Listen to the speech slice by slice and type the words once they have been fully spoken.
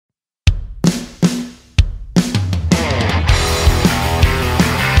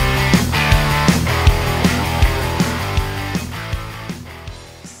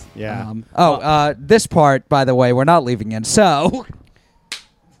Yeah. This part, by the way, we're not leaving in. So.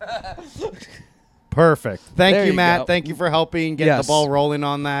 Perfect. There Thank you, you Matt. go. Thank you for helping get Yes. the ball rolling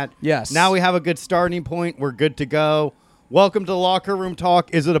on that. Yes. Now we have a good starting point. We're good to go. Welcome to Locker Room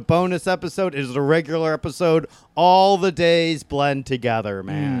Talk. Is it a bonus episode? Is it a regular episode? All the days blend together,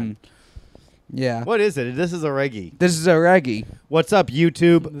 man. Yeah. What is it? This is a reggae. This is a reggae. What's up,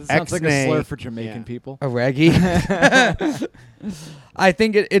 YouTube? This sounds like a slur for Jamaican people. A reggae. I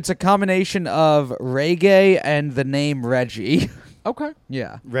think it's a combination of reggae and the name Reggie. Okay.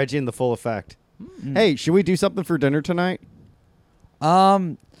 Yeah. Reggie in the full effect. Hey, should we do something for dinner tonight?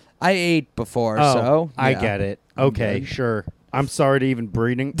 I ate before, so I yeah. get it. I'm Okay, good. sure. I'm sorry to even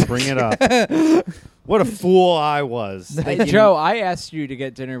bring it up. What a fool I was. Hey, thinking- Joe, I asked you to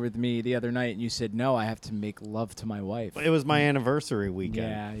get dinner with me the other night, and you said, no, I have to make love to my wife. It was my anniversary weekend.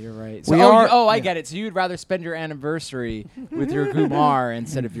 Yeah, you're right. We So, are- I yeah. get it. So you'd rather spend your anniversary with your Gumar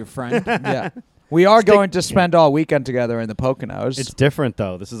instead of your friend? Yeah. We are going to spend all weekend together in the Poconos. It's different,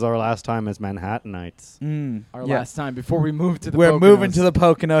 though. This is our last time as Manhattanites. Our Yeah. last time before we moved to the We're Poconos. moving to the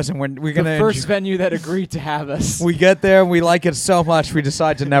Poconos, and we're the gonna first venue that agreed to have us. We get there and we like it so much we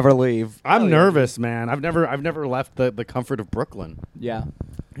decide to never leave. I'm yeah. nervous, man. I've never left the comfort of Brooklyn. yeah.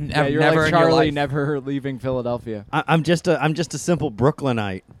 Never, You're never like in your Charlie, life. never leaving Philadelphia. I'm just a simple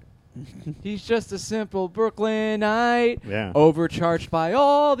Brooklynite. He's just a simple Brooklynite, Yeah. overcharged by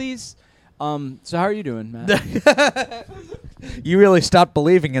all these. So how are you doing, Matt? You really stopped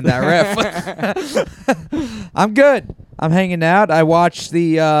believing in that riff. I'm good. I'm hanging out. I watched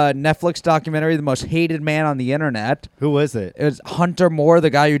the Netflix documentary, The Most Hated Man on the Internet. Who was it? It was Hunter Moore, the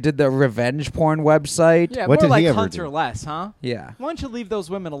guy who did the revenge porn website. Yeah, What more did like he ever Hunter do? less, huh? Yeah. Why don't you leave those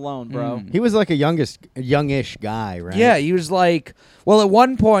women alone, bro? He was like a youngish guy, right? Yeah, he was like, well, at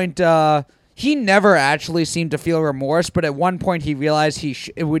one point, he never actually seemed to feel remorse, but at one point he realized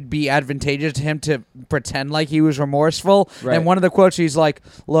it would be advantageous to him to pretend like he was remorseful. Right. And one of the quotes, he's like,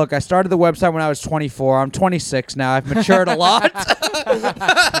 look, I started the website when I was 24. I'm 26 now. I've matured a lot.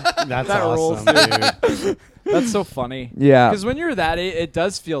 That's That rules, awesome, dude. That's so funny. Yeah. Because when you're that, it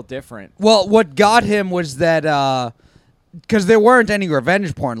does feel different. Well, what got him was that because there weren't any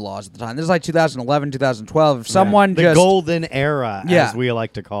revenge porn laws at the time. This is like 2011, 2012. If someone the just golden era, Yeah. as we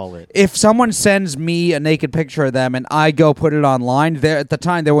like to call it. if someone sends me a naked picture of them and I go put it online, there at the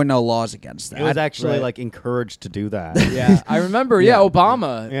time there were no laws against that. It was actually Right. like encouraged to do that. Yeah, I remember. Yeah.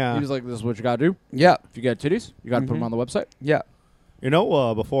 Obama. Yeah. He was like, "This is what you gotta do. Yeah, If you got titties, you gotta put them on the website." yeah. You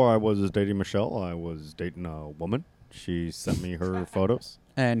know, before I was dating Michelle, I was dating a woman. She sent me her photos,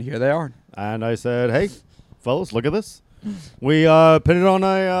 And here they are. and I said, "Hey, fellas, look at this." We put it on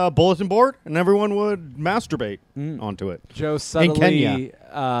a bulletin board, and everyone would masturbate onto it. Joe Kenya. subtly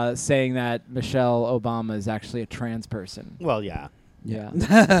saying that Michelle Obama is actually a trans person. Well, yeah. Yeah.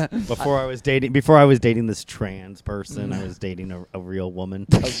 Before I was dating this trans person, I was dating a real woman.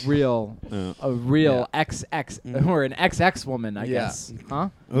 a real Yeah. XX or an XX woman, I Yeah. guess. Huh?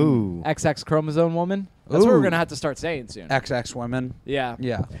 Ooh. XX chromosome woman. That's what we're Ooh. gonna have to start saying soon. XX women. Yeah.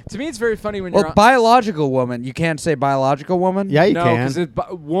 Yeah. To me, it's very funny when Well, you're biological woman. You can't say biological woman. Yeah, you no, can.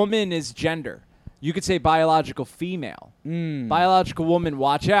 because woman is gender. You could say biological female. Mm. Biological woman,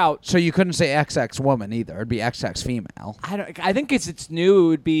 watch out. So you couldn't say XX woman either. It'd be XX female. I think it's new. It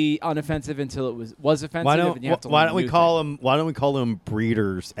would be unoffensive until it was offensive. Why and you have to why learn don't a we new call thing. them? Why don't we call them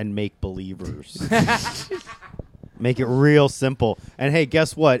breeders and make believers? Make it real simple. And hey,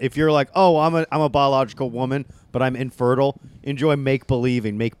 guess what? If you're like, oh, I'm a biological woman, but I'm infertile, enjoy make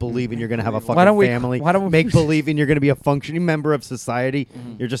believing. Make believing you're gonna have a Why fucking don't we- family. why don't we- make believing you're gonna be a functioning member of society?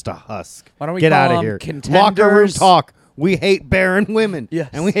 You're just a husk. Why don't we get call out of them here? contenders? Locker room talk. We hate barren women. Yes.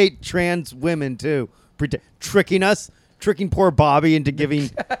 And we hate trans women too. Tricking us. Tricking poor Bobby into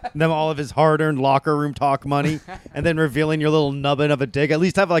giving them all of his hard-earned locker room talk money, and then revealing your little nubbin of a dick. At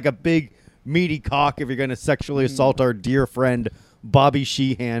least have like a big, meaty cock if you're going to sexually assault our dear friend Bobby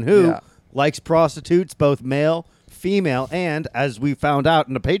Sheehan, who Yeah. likes prostitutes, both male, female, and, as we found out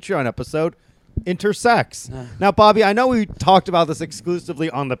in a Patreon episode, intersex. Now, Bobby, I know we talked about this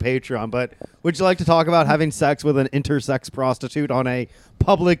exclusively on the Patreon, but would you like to talk about having sex with an intersex prostitute on a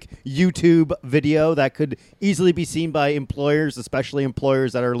public YouTube video that could easily be seen by employers, especially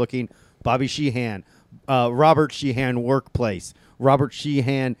employers that are looking Bobby Sheehan, Robert Sheehan Workplace, Robert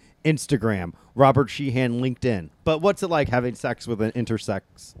Sheehan Instagram, Robert Sheehan LinkedIn. But what's it like having sex with an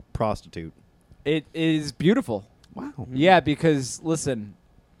intersex prostitute? It is beautiful. Wow. Yeah, because listen,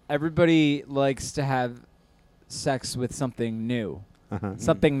 everybody likes to have sex with something new,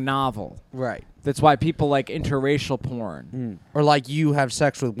 something novel. Right. That's why people like interracial porn. Or like you have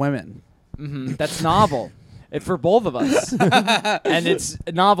sex with women. That's novel. It for both of us. And it's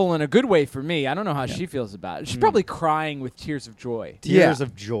novel in a good way for me. I don't know how she feels about it. She's probably crying with tears of joy. Tears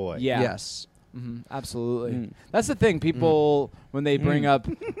of joy. Yeah. Yes. Absolutely. That's the thing. People, when they bring up,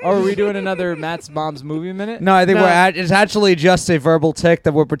 oh, are we doing another Matt's Mom's Movie Minute? No, I think it's actually just a verbal tick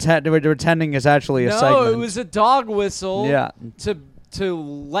that we're pretending is actually a segment. No, it was a dog whistle. Yeah. To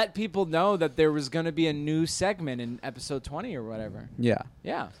let people know that there was going to be a new segment in episode 20 or whatever. Yeah.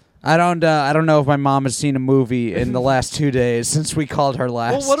 Yeah. I don't know if my mom has seen a movie in the last 2 days since we called her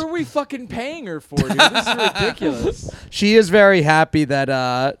last. Well, what are we fucking paying her for, dude? This is ridiculous. She is very happy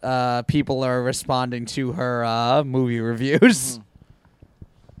that people are responding to her movie reviews.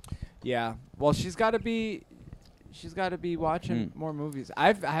 Yeah. Well, she's got to be watching more movies.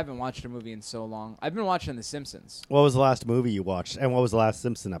 I haven't watched a movie in so long. i've been watching The Simpsons. What was the last movie you watched? And what was the last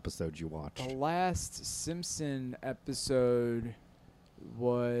Simpson episode you watched? The last Simpson episode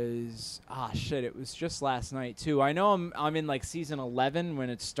was it was just last night too. I know I'm in like season 11 when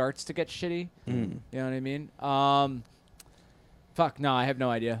it starts to get shitty. You know what I mean? Fuck no, I have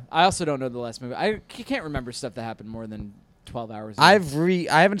no idea. I also don't know the last movie. I can't remember stuff that happened more than 12 hours ago.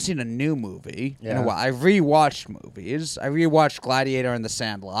 I haven't seen a new movie in a while. I've rewatched movies. I rewatched Gladiator and The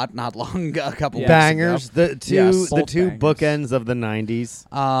Sandlot not long a couple weeks Bangers, ago. the two bangers. bookends of the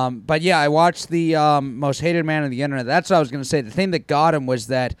 90s. But yeah, I watched the Most Hated Man on the Internet. That's what I was going to say. The thing that got him was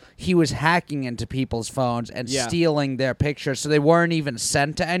that he was hacking into people's phones and stealing their pictures, so they weren't even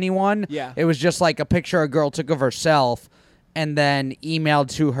sent to anyone. Yeah. It was just like a picture a girl took of herself and then emailed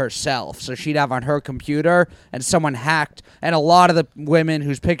to herself. So she'd have on her computer, and someone hacked. And a lot of the women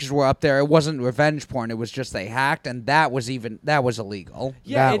whose pictures were up there, it wasn't revenge porn. It was just they hacked, and that was illegal.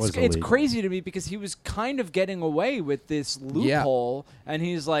 Yeah, That it's crazy to me because he was kind of getting away with this loophole, and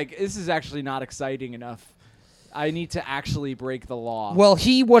he's like, this is actually not exciting enough. I need to actually break the law. Well,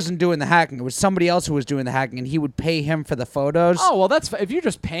 he wasn't doing the hacking. It was somebody else who was doing the hacking, and he would pay him for the photos. Oh, well, that's if you're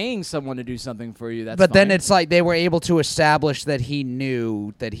just paying someone to do something for you, that's But then fine. it's like they were able to establish that he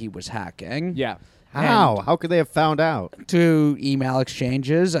knew that he was hacking. Yeah. How? How could they have found out? To email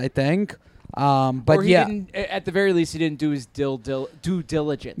exchanges, I think. But or he yeah. didn't, at the very least, he didn't do his due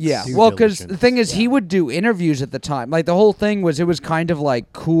diligence. Yeah, Due well, because the diligence. thing is, he would do interviews at the time. Like, the whole thing was, it was kind of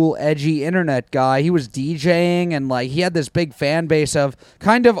like cool, edgy internet guy. He was DJing, and like he had this big fan base of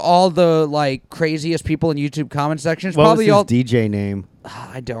kind of all the like craziest people in YouTube comment sections. What Probably was his all. DJ name?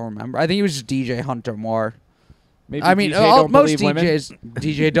 I don't remember. I think he was just DJ Hunter Moore. Maybe I mean, DJ don't most believe women. DJs,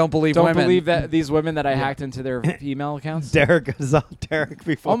 DJ don't believe Don't women. believe that these women that I hacked into their email accounts. Derek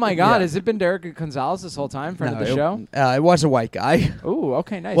before. Oh my God! Yeah. Has it been Derek Gonzalez this whole time, friend of the show? It was a white guy. Ooh,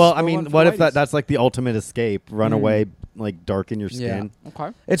 okay, nice. Well, I Go mean, on for what if ladies. that's like the ultimate escape? Run away, like darken your skin.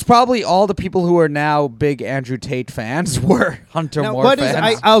 Okay. It's probably all the people who are now big Andrew Tate fans were Hunter Now, Moore what is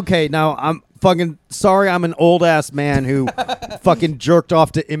fans. okay? Now I'm fucking sorry. I'm an old ass man who fucking jerked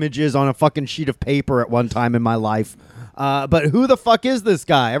off to images on a fucking sheet of paper at one time in my life. But who the fuck is this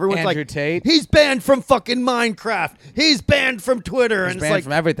guy? Everyone's Andrew like, Tate. he's banned from fucking Minecraft. He's banned from Twitter. He's and banned it's like,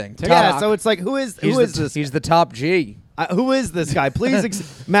 from everything. yeah. TikTok. So it's like, who is this? He's the top G. Who is this guy?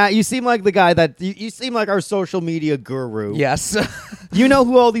 Please, Matt. You seem like the guy that you seem like our social media guru. Yes. You know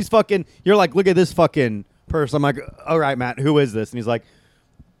who all these fucking. You're like, look at this fucking person. I'm like, all right, Matt. Who is this? And he's like,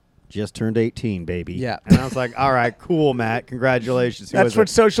 just turned 18, baby. Yeah. And I was like, all right, cool, Matt. Congratulations. Who That's is what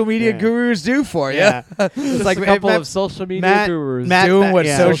it? social media Yeah. gurus do for you. Yeah. It's like a couple Matt- of social media Matt- gurus. Matt- Doing what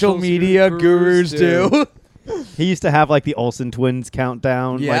yeah. social Social media gurus gurus do. He used to have like the Olsen twins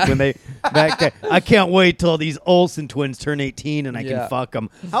countdown. Yeah. Like when they, I can't wait till these Olsen twins turn 18 and I Yeah. can fuck them.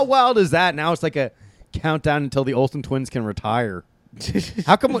 How wild is that? Now it's like a countdown until the Olsen twins can retire.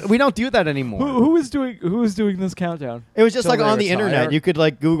 How come we don't do that anymore? Who is doing this countdown? It was just Till like they on the retire? internet. You could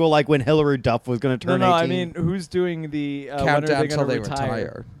like Google like when Hillary Duff was going to turn 18. I mean, who's doing the when are Countdown they until gonna they retire?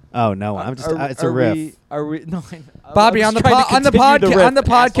 retire. Oh no, I'm just it's a are riff. Are we? No, Bobby, on the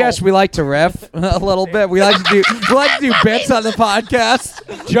podcast, we like to riff a little bit. We like to do bits on the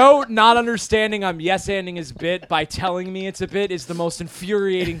podcast. Joe not understanding I'm yes-anding his bit by telling me it's a bit is the most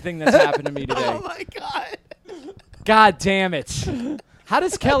infuriating thing that's happened to me today. Oh my god. God damn it. How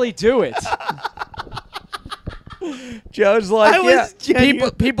does Kelly do it? Joe's like, I was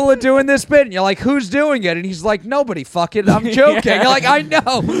people are doing this bit, and you're like, who's doing it? And he's like, nobody. Fuck it, I'm joking. Yeah. You're like, I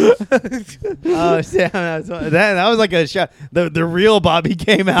know. Oh, damn, that was like a shot. The real Bobby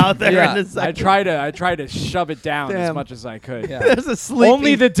came out there Yeah. in a second. I try to shove it down as Damn. much as I could. Yeah. There's a sleeping,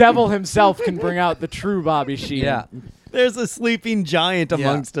 Only the devil himself can bring out the true Bobby Sheen. Yeah. there's a sleeping giant Yeah.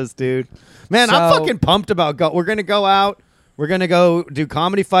 amongst us, dude. Man, I'm So- fucking pumped about we're gonna go out. We're gonna go do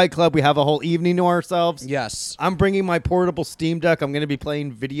Comedy Fight Club. We have a whole evening to ourselves. Yes. I'm bringing my portable Steam Deck. I'm gonna be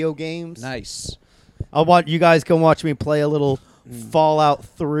playing video games. Nice. I'll want you guys can watch me play a little Fallout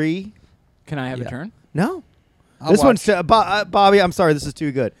 3. Can I have Yeah. a turn? No. I'll This watch. one's Bobby, I'm sorry, this is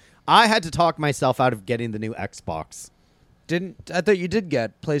too good. I had to talk myself out of getting the new Xbox. I thought you did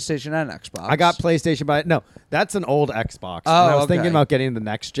get PlayStation and Xbox. I got PlayStation, but no, that's an old Xbox. Oh, and I was okay. thinking about getting the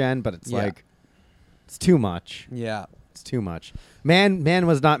next gen, but it's Yeah. like it's too much. Yeah. It's too much. Man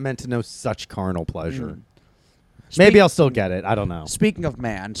was not meant to know such carnal pleasure. Mm. Maybe I'll still get it. I don't know. Speaking of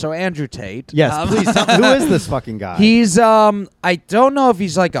man, so Andrew Tate. Yes, please tell me, who is this fucking guy? He's I don't know if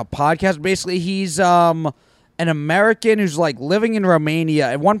he's like a podcast. Basically, he's an American who's like living in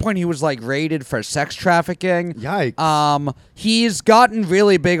Romania. At one point, he was like raided for sex trafficking. Yikes. He's gotten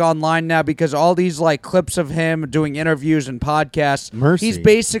really big online now because all these like clips of him doing interviews and podcasts. Mercy.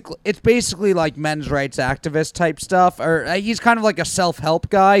 It's basically like men's rights activist type stuff, or he's kind of like a self-help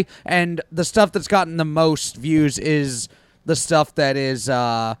guy. And the stuff that's gotten the most views is the stuff that is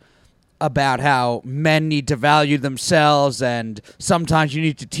about how men need to value themselves and sometimes you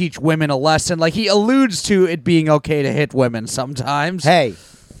need to teach women a lesson. Like, he alludes to it being okay to hit women sometimes. Hey,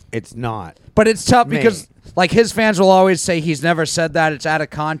 it's not. But it's tough Me. because, like, his fans will always say he's never said that. It's out of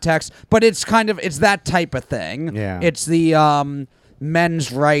context. But it's it's that type of thing. Yeah. It's the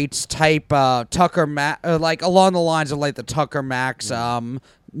men's rights type, like along the lines of like the Tucker Max,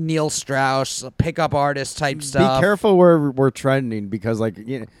 Neil Strauss, pickup artist type stuff. Be careful where we're trending because, like,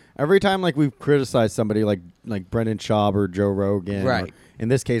 every time like we've criticized somebody like Brendan Schaub or Joe Rogan, Right. or in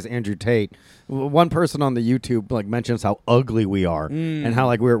this case Andrew Tate, one person on the YouTube like mentions how ugly we are and how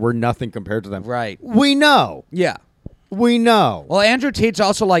like we're nothing compared to them. Right. We know. Yeah. We know. Well, Andrew Tate's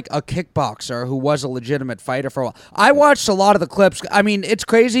also like a kickboxer who was a legitimate fighter for a while. I watched a lot of the clips. I mean, it's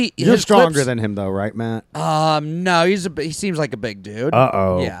crazy. You're His stronger clips, than him though, right, Matt? no, he seems like a big dude.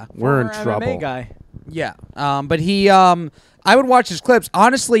 Uh-oh. Yeah. We're in Former trouble. MMA guy. Yeah. But he I would watch his clips.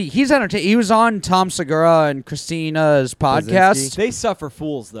 Honestly, he's entertaining. He was on Tom Segura and Christina's podcast. Brzezinski. They suffer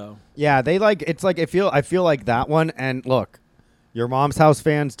fools, though. Yeah, they like it's like I feel like that one. And look, your Mom's House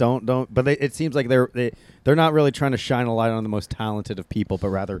fans don't, but it seems like they're not really trying to shine a light on the most talented of people, but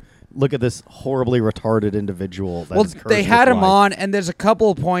rather look at this horribly retarded individual. That Well, is cursed they had with him life. on, and there's a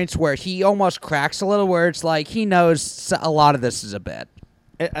couple of points where he almost cracks a little, where it's like he knows a lot of this is a bit.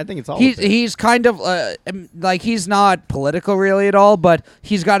 I think it's all. He's kind of like, he's not political really at all, but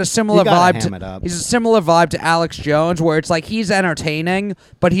he's got a similar You gotta vibe ham it up. he's a similar vibe to Alex Jones, where it's like he's entertaining,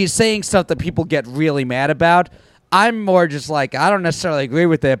 but he's saying stuff that people get really mad about. I'm more just like, I don't necessarily agree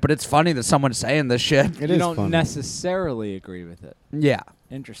with it, but it's funny that someone's saying this shit. It You is don't funny. necessarily agree with it. Yeah.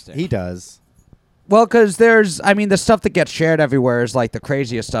 Interesting. He does. Well, because the stuff that gets shared everywhere is like the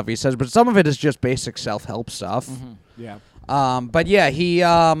craziest stuff he says, but some of it is just basic self-help stuff. Yeah. But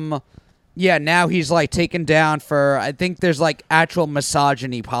yeah, now he's like taken down for, I think there's like actual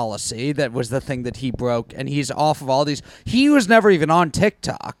misogyny policy. That was the thing that he broke, and he's off of all these. He was never even on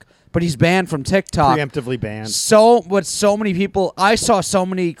TikTok, but he's banned from TikTok. Preemptively banned. So many people, I saw so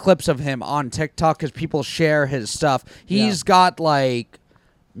many clips of him on TikTok because people share his stuff. He's got like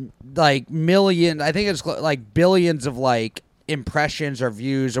million, I think it's like billions of like impressions or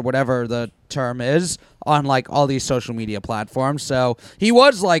views or whatever the term is on like all these social media platforms. So he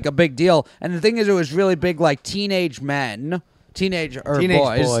was like a big deal. And the thing is, it was really big, like teenage men. Teenage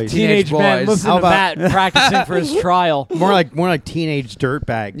boys. Teenage men. Listen How to about- Matt practicing for his trial. More like teenage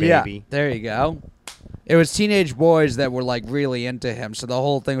dirtbag baby. Yeah, there you go. It was teenage boys that were like really into him. So the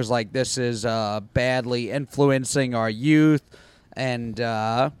whole thing was like, this is badly influencing our youth. And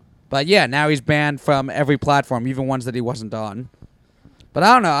but yeah, now he's banned from every platform, even ones that he wasn't on. But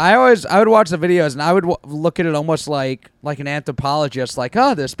I don't know. I would watch the videos and I would look at it almost like an anthropologist, like,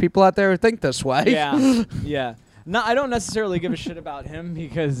 oh, there's people out there who think this way. Yeah. Yeah. No, I don't necessarily give a shit about him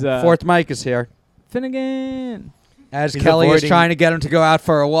because Fourth Mike is here Finnegan. as He's Kelly is avoiding- trying to get him to go out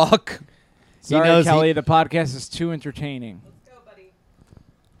for a walk. Sorry, knows Kelly. The podcast is too entertaining.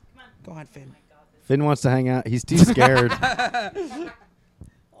 Go on, Finn. Finn wants to hang out. He's too scared.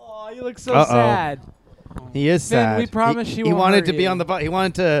 Oh, you look so Uh-oh. sad. He is Finn, sad. we promise he he won't wanted hurt to be you. on the. He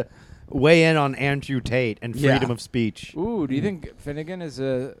wanted to weigh in on Andrew Tate and Yeah. freedom of speech. Ooh, do you think Finnegan is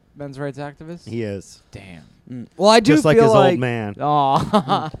a men's rights activist? He is Damn. Well, I do just like feel his like old man.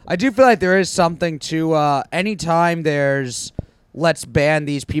 Oh. I do feel like there is something to anytime there's let's ban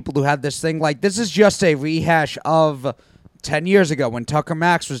these people who have this thing. Like, this is just a rehash of 10 years ago when Tucker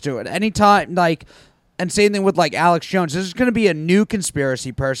Max was doing it. Anytime, like, and same thing with like Alex Jones. There's going to be a new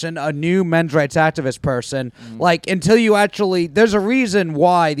conspiracy person, a new men's rights activist person. Like, until you actually, there's a reason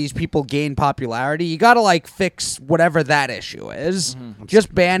why these people gain popularity. You got to like fix whatever that issue is.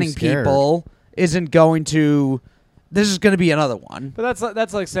 Just banning scared. people isn't going to this is going to be another one. But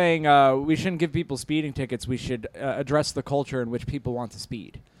that's like saying we shouldn't give people speeding tickets. We should address the culture in which people want to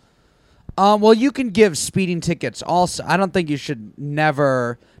speed. Well, you can give speeding tickets also. I don't think you should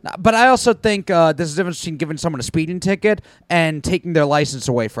never. But I also think there's a difference between giving someone a speeding ticket and taking their license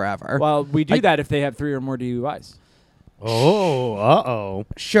away forever. Well, we do that if they have 3 or more DUIs. Oh, uh-oh.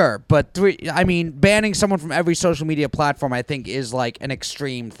 Sure, but banning someone from every social media platform, I think, is like an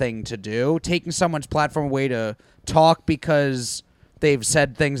extreme thing to do. Taking someone's platform away to talk because they've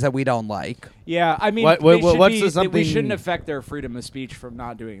said things that we don't like. Yeah, I mean, we shouldn't affect their freedom of speech from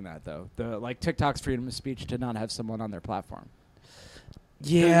not doing that, though. TikTok's freedom of speech to not have someone on their platform.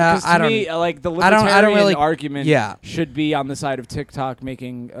 Yeah, I don't. Me, like the libertarian argument should be on the side of TikTok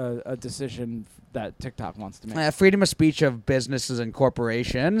making a decision that TikTok wants to make. Freedom of speech of businesses and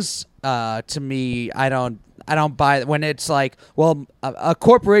corporations. To me, I don't buy when it's like, well, a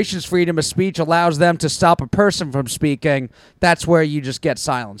corporation's freedom of speech allows them to stop a person from speaking. That's where you just get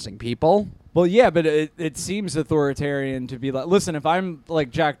silencing people. Well, yeah, but it seems authoritarian to be like, listen, if I'm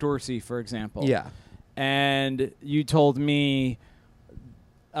like Jack Dorsey, for example, and you told me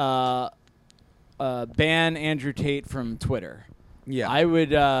ban Andrew Tate from Twitter, I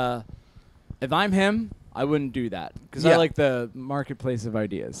would. If I'm him, I wouldn't do that because I like the marketplace of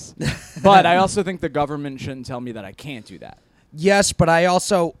ideas. But I also think the government shouldn't tell me that I can't do that. Yes, but I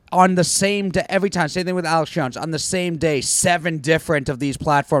also, on the same day, every time, same thing with Alex Jones, on the same day, 7 different of these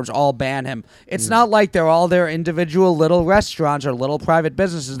platforms all ban him. It's not like they're all their individual little restaurants or little private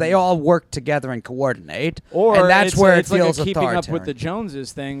businesses. They all work together and coordinate. And that's where it feels like keeping authoritarian. up with the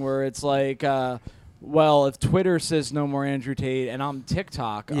Joneses thing where it's like, well, if Twitter says no more Andrew Tate and I'm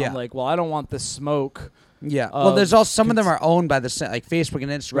TikTok, I'm like, well, I don't want the smoke. Yeah. Well, there's also some of them are owned by the same, like Facebook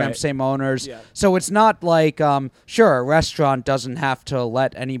and Instagram, same owners. Yeah. So it's not like, sure, a restaurant doesn't have to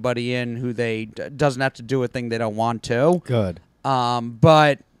let anybody in who doesn't have to do a thing they don't want to. Good.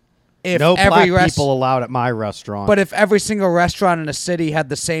 But if no every black people allowed at my restaurant. But if every single restaurant in a city had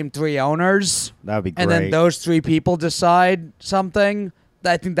the same 3 owners, that would be great. And then those 3 people decide something,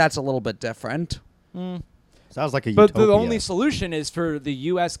 I think that's a little bit different. Sounds like a utopia. But the only solution is for the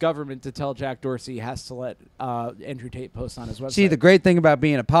U.S. government to tell Jack Dorsey he has to let Andrew Tate post on his website. See, the great thing about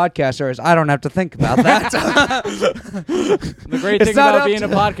being a podcaster is I don't have to think about that. The great thing about being a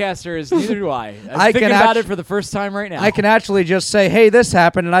podcaster is neither do I. I'm thinking about it for the first time right now. I can actually just say, hey, this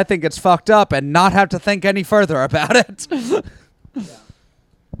happened, and I think it's fucked up, and not have to think any further about it.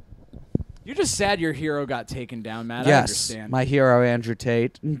 You're just sad your hero got taken down, Matt. Yes, I understand. My hero, Andrew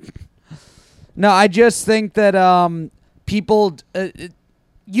Tate. No, I just think that people,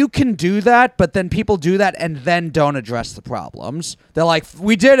 you can do that, but then people do that and then don't address the problems. They're like,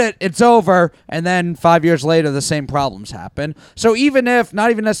 we did it, it's over, and then 5 years later the same problems happen. So even if,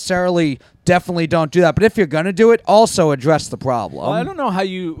 not even necessarily, definitely don't do that, but if you're going to do it, also address the problem. Well, I don't know how do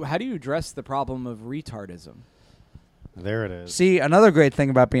you address the problem of retardism? There it is. See, another great thing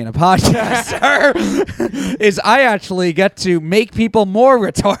about being a podcaster is I actually get to make people more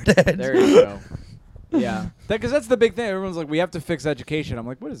retarded. There you go. Yeah. Because that's the big thing. Everyone's like, we have to fix education. I'm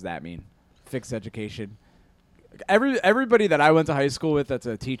like, what does that mean? Fix education. Everybody that I went to high school with that's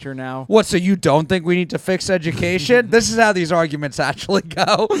a teacher now. What, so you don't think we need to fix education? This is how these arguments actually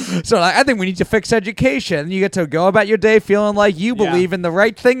go. So I think we need to fix education. You get to go about your day feeling like you believe in the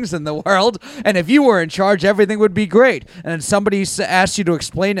right things in the world. And if you were in charge, everything would be great. And then somebody asks you to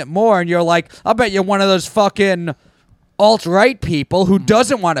explain it more, and you're like, I'll bet you're one of those fucking alt-right people who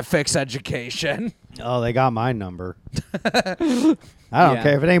doesn't want to fix education. Oh, they got my number. I don't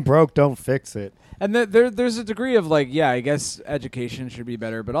care. If it ain't broke, don't fix it. And there's a degree of like, yeah, I guess education should be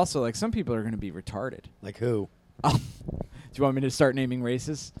better, but also like some people are going to be retarded. Like who? Do you want me to start naming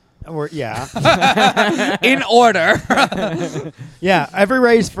races? Yeah. In order. Yeah, every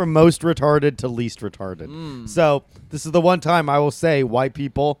race from most retarded to least retarded. So this is the one time I will say white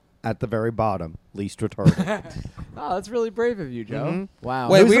people at the very bottom, least retarded. Oh, that's really brave of you, Joe. Mm-hmm. Wow.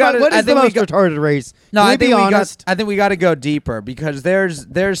 Wait, what is the most retarded race? No, I think honest? I think we got to go deeper because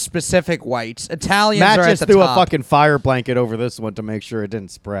there's specific whites. Italians Matt are at just the threw top. a fucking fire blanket over this one to make sure it didn't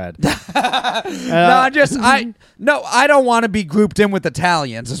spread. I don't want to be grouped in with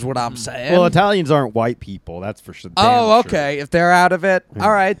Italians is what I'm saying. Well, Italians aren't white people, that's for sure. Oh, okay. If they're out of it, all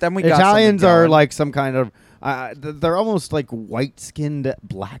right, then we got Italians are like some kind of they're almost like white-skinned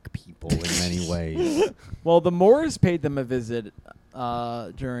black people in many ways. Well, the Moors paid them a visit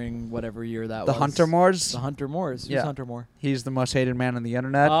during whatever year that was. The Hunter Moors? The Hunter Moors. Who's Hunter Moore? He's the most hated man on the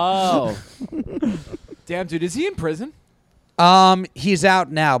internet. Oh. Damn, dude. Is he in prison? He's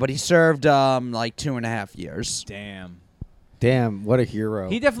out now, but he served like 2.5 years. Damn, what a hero.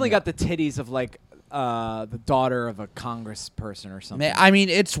 He definitely got the titties of like the daughter of a congressperson or something. I mean,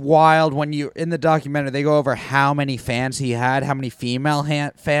 it's wild when you in the documentary they go over how many fans he had, how many female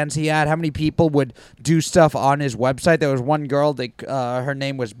fans he had, how many people would do stuff on his website. There was one girl, her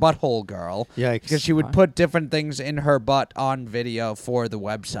name was Butthole Girl. Yikes. Because she would put different things in her butt on video for the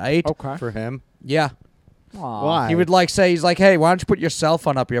website. Okay. For him? Yeah. Aw. Why? He would he's like, hey, why don't you put your cell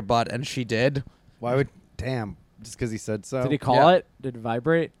phone up your butt? And she did. Why would? Damn. Just because he said so. Did he call Yeah. it? Did it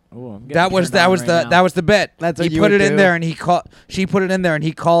vibrate? Oh, I'm getting That was turned on right now. that was the bit. That's what he you put would it in do? there and she put it in there and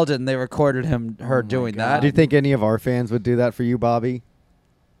he called it and they recorded her my doing God. that. Do you think any of our fans would do that for you, Bobby?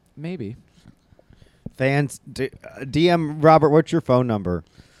 Maybe. Fans, DM Robert. What's your phone number?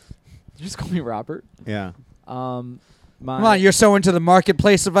 Just call me Robert. Yeah. My Come on, you're so into the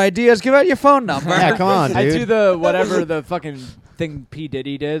marketplace of ideas. Give out your phone number. Yeah, come on, dude. I do the whatever the fucking thing P.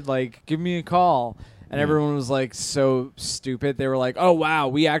 Diddy did. Like, give me a call. And everyone was like so stupid. They were like, "Oh wow,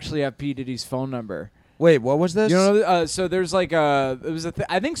 we actually have P. Diddy's phone number." Wait, what was this? You know, so there's like it was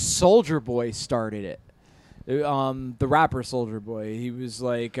I think Soldier Boy started it. The rapper Soldier Boy. He was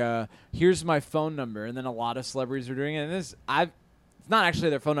like, "Here's my phone number," and then a lot of celebrities were doing it. And it's not actually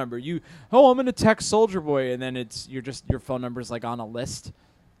their phone number. I'm gonna text Soldier Boy, and then your phone number's like on a list.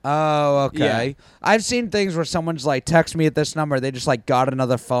 Oh, okay. Yeah. I've seen things where someone's like, text me at this number. They just like got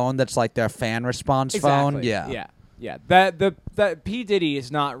another phone that's like their fan response phone. Yeah. Yeah. That P. Diddy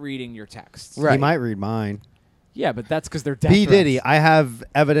is not reading your texts. Right. He might read mine. Yeah, but that's because they're death P. threats. Diddy, I have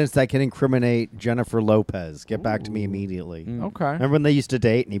evidence that can incriminate Jennifer Lopez. Get back to me immediately. Okay. Remember when they used to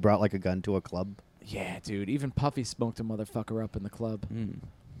date and he brought like a gun to a club? Yeah, dude. Even Puffy smoked a motherfucker up in the club. Mm.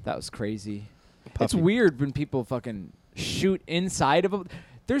 That was crazy. It's Puffy. weird when people fucking shoot inside of a.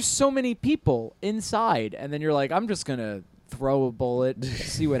 There's so many people inside, and then you're like, I'm just gonna throw a bullet,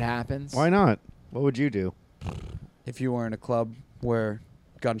 see what happens. Why not? What would you do? If you were in a club where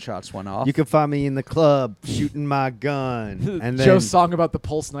gunshots went off. You can find me in the club shooting my gun. And then Joe's song about the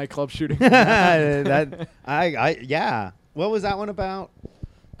Pulse nightclub shooting. yeah. What was that one about?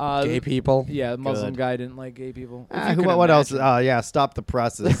 Gay people. Yeah, the Muslim Good. guy didn't like gay people. If you could What else? imagine. Yeah, stop the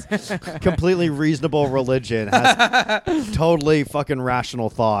presses. Completely reasonable religion has totally fucking rational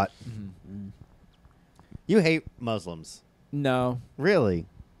thought. Mm-hmm. You hate Muslims, No, really?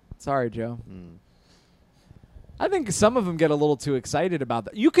 sorry, Joe. Mm. I think some of them get a little too excited about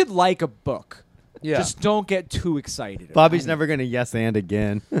that. You could like a book. Yeah. Just don't get too excited. about Bobby's it. never gonna yes and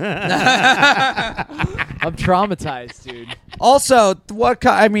again. I'm traumatized, dude. Also,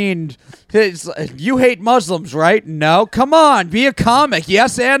 you hate Muslims, right? No. Come on, be a comic.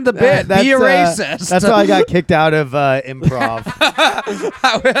 Yes, and the bit. Be a racist. That's why I got kicked out of improv.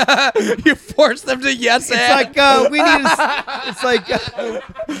 You force them to yes It's and. like we need. It's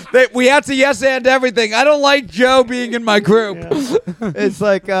like We have to yes and everything. I don't like Joe being in my group. it's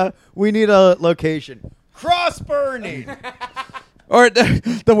like we need a location. Cross burning. Or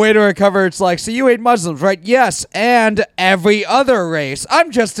the way to recover, it's like, so you hate Muslims, right? Yes, and every other race.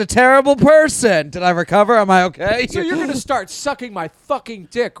 I'm just a terrible person. Did I recover? Am I okay? So you're gonna start sucking my fucking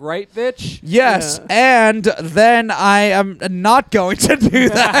dick, right, bitch? Yes, and then I am not going to do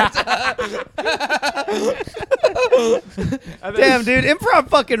that. Damn, dude, improv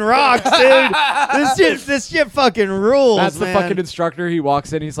fucking rocks, dude. This shit fucking rules. That's the man. fucking instructor. He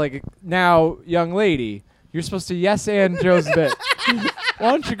walks in. He's like, "Now, young lady, you're supposed to yes and Joe's bit.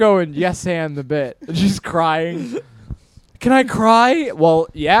 Why don't you go and yes and the bit?" And she's crying. Can I cry? Well,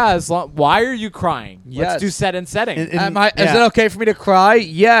 yeah. Why are you crying? Yes. Let's do set and setting. Is it okay for me to cry?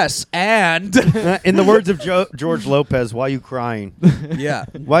 Yes, and In the words of George Lopez, why you crying? yeah.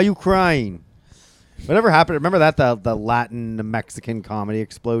 Why you crying? Whatever happened? Remember that the Latin Mexican comedy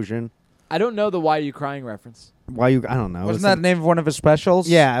explosion? I don't know the "Why Are You Crying" reference. Why you? I don't know. Wasn't that the name of one of his specials?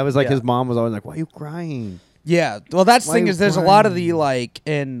 Yeah, it was like Yeah. his mom was always like, "Why are you crying?" Yeah. Well, that's the Why thing you is there's a lot of the, crying? like,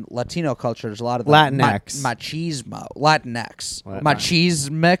 in Latino culture, there's a lot of the Latinx. machismo. Latinx.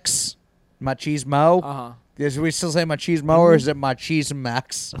 Latinx. Machismo. Uh-huh. Is we still say machismo or is it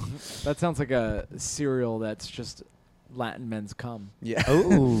machismex? That sounds like a cereal that's just Latin men's cum. Yeah.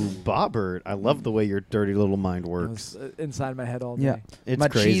 Oh, Bobbert! I love the way your dirty little mind It works. was inside my head all day. Yeah. It's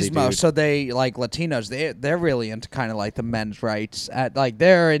Machismo. crazy, dude. So they like Latinos. They're really into kind of like the men's rights.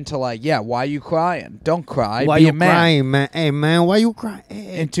 They're into like, yeah, why you crying? Don't cry. Why Be you a man. crying, man? Hey, man, why you crying?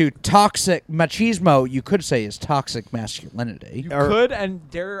 Hey. Into toxic machismo, you could say is toxic masculinity. You could,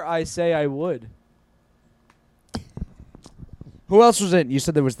 and dare I say I would. Who else was in? You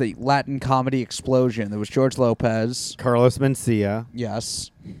said there was the Latin comedy explosion. There was George Lopez. Carlos Mencia. Yes.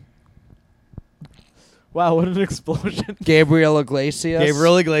 Wow, what an explosion. Gabriel Iglesias.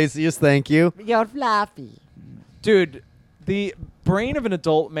 Gabriel Iglesias, thank you. You're fluffy. Dude, brain of an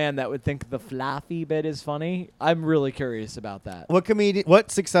adult man that would think the fluffy bit is funny. I'm really curious about that.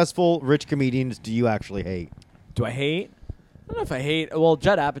 What successful rich comedians do you actually hate? Do I hate? I don't know if I hate. Well,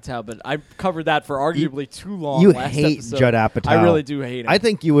 Judd Apatow, but I covered that for arguably too long. You last hate episode. Judd Apatow. I really do hate him. I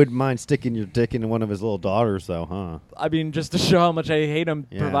think you would mind sticking your dick into one of his little daughters, though, huh? I mean, just to show how much I hate him,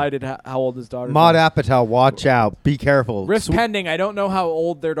 Yeah. provided how old his daughters Maud are. Apatow, watch out. Be careful. Riff's pending. I don't know how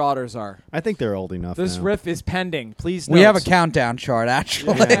old their daughters are. I think they're old enough This now. riff is pending. Please We have a note. countdown chart,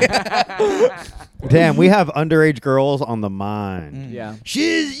 actually. Damn, we have underage girls on the mind. Yeah.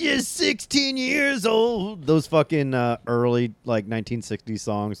 She's just 16 years old. Those fucking early, like, 1960s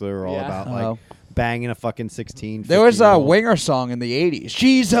songs that were all Yeah. about, Oh. like, banging a fucking 16. There was a 15-year-old. Winger song in the 80s.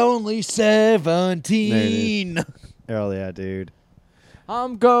 She's only 17. Hell yeah, dude.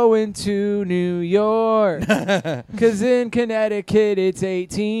 I'm going to New York, 'cause in Connecticut it's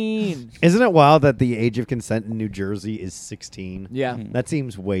 18. Isn't it wild that the age of consent in New Jersey is 16? Yeah. That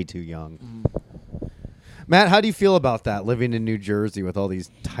seems way too young. Matt, how do you feel about that, living in New Jersey with all these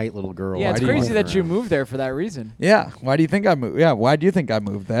tight little girls? Yeah, it's do you crazy walking that you around? moved there for that reason. Yeah. Why do you think I moved? Yeah. Why do you think I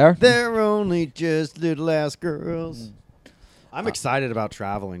moved there? They're only just little ass girls. I'm excited about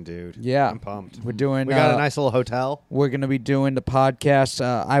traveling, dude. Yeah. I'm pumped. We're doing. We got a nice little hotel. We're gonna be doing the podcast.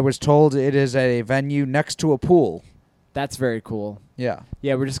 I was told it is a venue next to a pool. That's very cool. Yeah.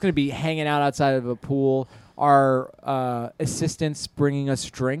 Yeah, we're just going to be hanging out outside of a pool. Our assistants bringing us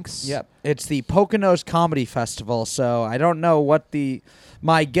drinks. Yep. It's the Poconos Comedy Festival, so I don't know what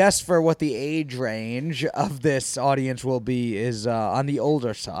my guess for what the age range of this audience will be is on the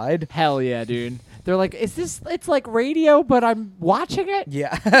older side. Hell yeah, dude. They're like, it's like radio, but I'm watching it?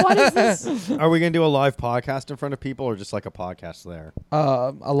 Yeah. What is this? Are we going to do a live podcast in front of people or just like a podcast there?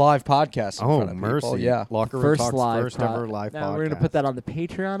 A live podcast in Oh, front of mercy. people. Yeah. Locker Room First Talks live first ever live Now podcast. we're going to put that on the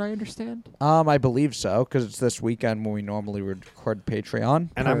Patreon, I understand. I believe so, because it's this weekend when we normally record Patreon.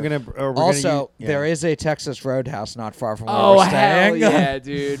 And I'm going to... Also, there is a Texas Roadhouse not far from where Oh, we're hell staying. yeah,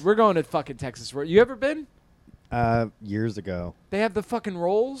 dude. We're going to fucking Texas. You ever been? Years ago. They have the fucking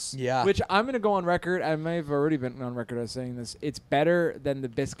rolls. Yeah. Which I'm going to go on record. I may have already been on record as saying this. It's better than the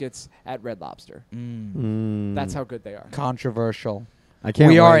biscuits at Red Lobster. That's how good they are. Controversial. I can't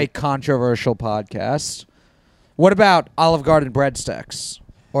We are a wait. controversial podcast. What about Olive Garden breadsticks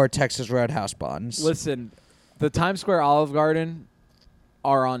or Texas Roadhouse buns? Listen, the Times Square Olive Garden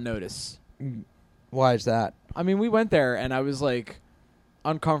are on notice. Why is that? I mean, we went there and I was like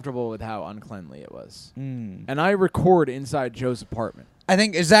uncomfortable with how uncleanly it was. And I record inside Joe's apartment. I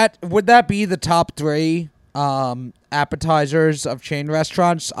think would that be the top 3 appetizers of chain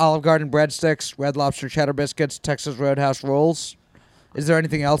restaurants? Olive Garden breadsticks, Red Lobster cheddar biscuits, Texas Roadhouse rolls. Is there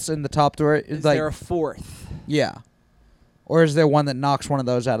anything else in the top 3? Is there a fourth? Yeah. Or is there one that knocks one of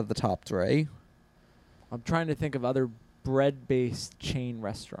those out of the top 3? I'm trying to think of other bread-based chain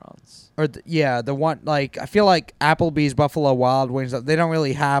restaurants. Or the one, like, I feel like Applebee's Buffalo Wild Wings, they don't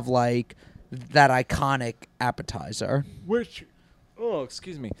really have like that iconic appetizer. Which,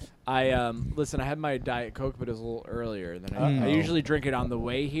 excuse me. Listen, I had my Diet Coke, but it was a little earlier than I usually drink it on the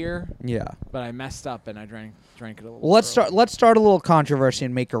way here. Yeah. But I messed up and I drank it a little. Well, let's early. start a little controversy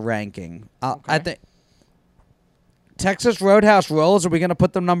and make a ranking. I Okay. think Texas Roadhouse rolls, are we going to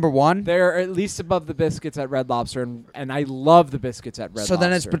put them number 1? They're at least above the biscuits at Red Lobster, and I love the biscuits at Red Lobster. So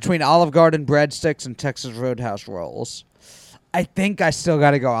then it's between Olive Garden breadsticks and Texas Roadhouse rolls. I think I still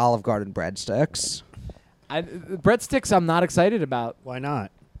got to go Olive Garden breadsticks. Breadsticks I'm not excited about. Why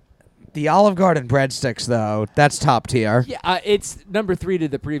not? The Olive Garden breadsticks, though, that's top tier. Yeah, it's number 3 to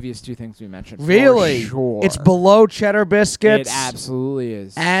the previous 2 things we mentioned. for Really? sure. It's below cheddar biscuits. It absolutely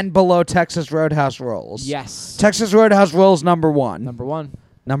is. And below Texas Roadhouse rolls. yes. Texas Roadhouse rolls number 1. Number 1.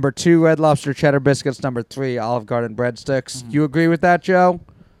 Number 2, Red Lobster cheddar biscuits. Number 3, Olive Garden breadsticks. You agree with that, Joe?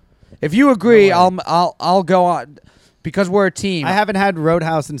 If you agree, No way. I'll go on because we're a team. I haven't had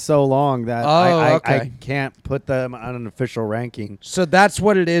Roadhouse in so long that I okay. can't put them on an official ranking. So that's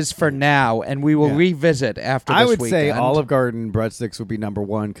what it is for now, and we will Yeah. revisit after I this would say weekend. Olive Garden breadsticks would be number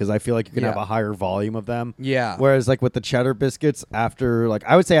 1 because I feel like you can have Yeah. a higher volume of them. Yeah. Whereas like with the cheddar biscuits, I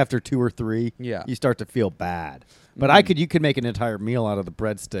would say after 2 or 3, Yeah. you start to feel bad. But you could make an entire meal out of the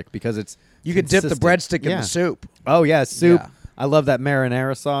breadstick because it's You could dip the consistent. breadstick in Yeah. the soup. Oh yeah, soup. Yeah. I love that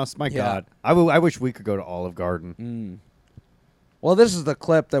marinara sauce. My Yeah. God, I wish we could go to Olive Garden. Well, this is the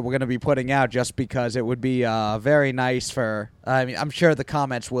clip that we're going to be putting out just because it would be very nice for... I mean, I'm sure the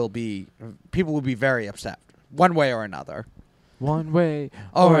comments will be... People will be very upset, one way or another. One way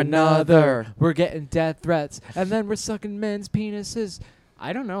Or or another. another. We're getting death threats, and then we're sucking men's penises.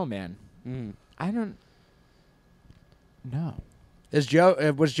 I don't know, man. I don't know. Was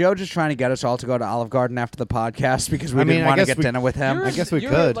Joe just trying to get us all to go to Olive Garden after the podcast because we I mean, didn't I want to guess get we- dinner with him? You're I guess we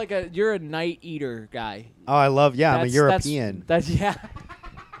you're could. You're a night eater guy. Oh, I love. Yeah, I'm a That's- European. That's yeah.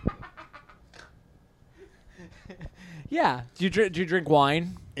 Yeah. Do you drink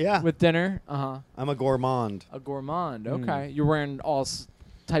wine Yeah, with dinner? I'm a gourmand. A gourmand. Okay. You're wearing all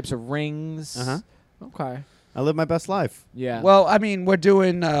types of rings. Okay. I live my best life. Yeah. Well, I mean, we're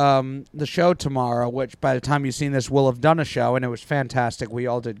doing the show tomorrow, which by the time you've seen this, we'll have done a show, and it was fantastic. We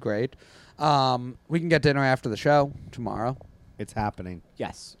all did great. We can get dinner after the show tomorrow. It's happening.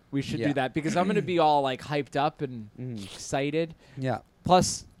 yes, we should Yeah. do that because I'm going to be all like hyped up and excited. Yeah.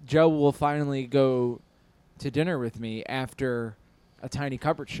 Plus, Joe will finally go to dinner with me after a Tiny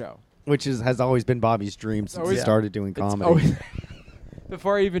Cupboard show. Which has always been Bobby's dream since he always- started doing It's comedy. always-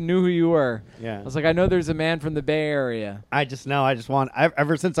 before I even knew who you were. Yeah. I was like, I know there's a man from the Bay Area. I just want.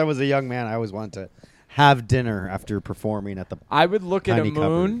 Ever since I was a young man, I always wanted to have dinner after performing at the. I would look at a Tiny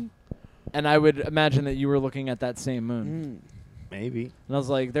moon, and I would imagine that you were looking at that same moon. Maybe And I was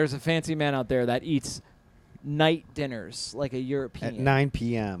like, there's a fancy man out there that eats night dinners like a European. at 9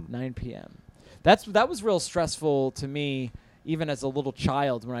 p.m. 9 p.m. That was real stressful to me, even as a little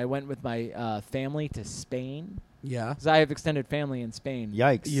child, when I went with my family to Spain. Yeah. Because I have extended family in Spain.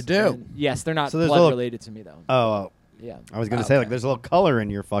 Yikes! You do. And yes, they're not So there's a blood little- related to me, though. Oh, Yeah. I was gonna say like there's a little color in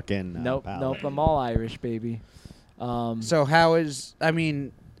your fucking. Nope, palate. I'm all Irish, baby. So how is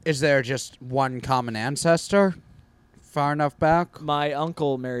there just one common ancestor far enough back? My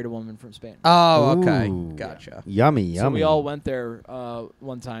uncle married a woman from Spain. Oh, okay. Ooh. Gotcha. Yummy. So we all went there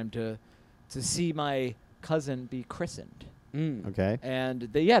one time to see my cousin be christened. Okay. And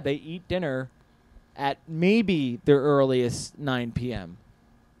they eat dinner at maybe their earliest 9 p.m.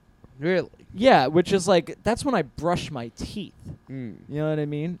 Really? Yeah, which is like, that's when I brush my teeth. Mm. You know what I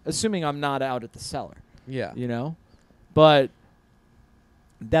mean? Assuming I'm not out at the cellar, Yeah. you know? But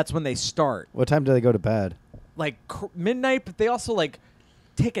that's when they start. What time do they go to bed? Like midnight, but they also like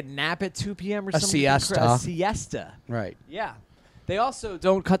take a nap at 2 p.m. or A something. siesta. A siesta. Right. Yeah. They also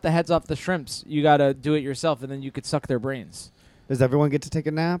don't cut the heads off the shrimps. You got to do it yourself, and then you could suck their brains. Does everyone get to take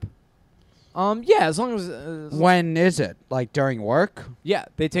a nap? Yeah, as long as When is it? Like during work? yeah,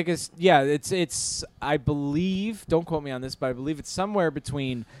 they take us. Yeah, it's. I believe. Don't quote me on this, but I believe it's somewhere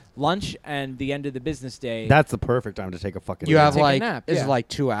between lunch and the end of the business day. That's the perfect time to take a fucking. You nap. have take a like nap, is yeah. it like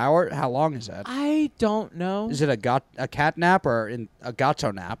 2 hours? How long is it? I don't know. Is it a cat nap or a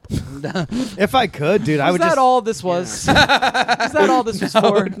gato nap? If I could, dude, I Was would that just. all this was? Is that all this was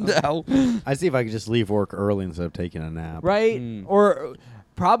for? No. I'd see if I could just leave work early instead of taking a nap. Right? Mm. Or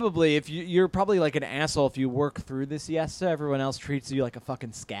probably if you're probably like an asshole if you work through the siesta. Everyone else treats you like a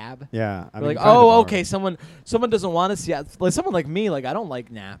fucking scab. Yeah. I They're mean, like, kind of oh, are. okay, someone doesn't want to siesta. Like someone like me, like I don't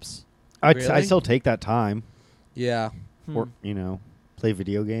like naps. I Really? still take that time, Yeah. or play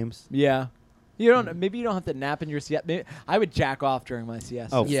video games. Yeah. You don't. Maybe you don't have to nap in your siesta. Maybe, I would jack off during my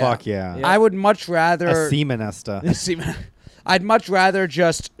siesta. Oh Yeah. fuck yeah! Yeah. I would much rather A semenesta. I'd much rather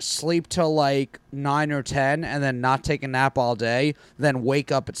just sleep till like 9 or 10 and then not take a nap all day than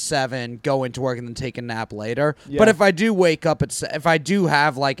wake up at 7, go into work, and then take a nap later. Yeah. But if I do wake up if I do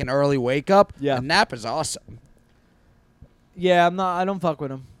have like an early wake up, Yeah. a nap is awesome. Yeah, I'm not. I don't fuck with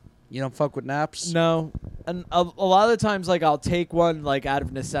them. You don't fuck with naps? No, and a lot of the times, like I'll take one like out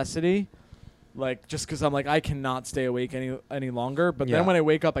of necessity, like just because I'm like I cannot stay awake any longer. But Yeah. then when I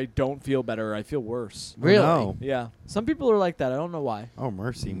wake up, I don't feel better. I feel worse. Really? Oh, no. Yeah, some people are like that. I don't know why. Oh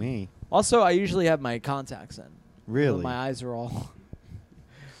mercy me! Also, I usually have my contacts in. Really? So my eyes are all.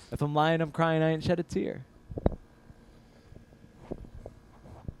 If I'm lying, I'm crying. I ain't shed a tear.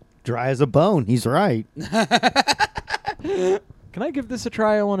 Dry as a bone. He's right. Can I give this a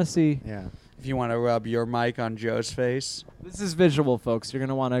try? I want to see. Yeah. If you want to rub your mic on Joe's face. This is visual, folks. You're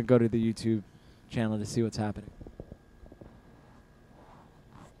gonna want to go to the YouTube channel to see what's happening.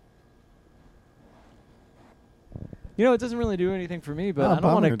 You know, it doesn't really do anything for me, but Oh, I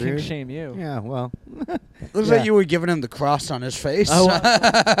don't want to bummer, kink dude. shame you. Yeah. Well. Looks Yeah. like you were giving him the cross on his face. Oh,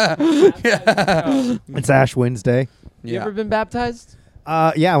 Yeah. It's Ash Wednesday. You ever been baptized?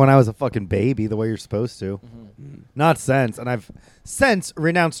 Yeah, when I was a fucking baby, the way you're supposed to. Not since, and I've since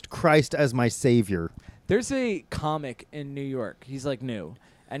renounced Christ as my savior. There's a comic in New York. He's like new,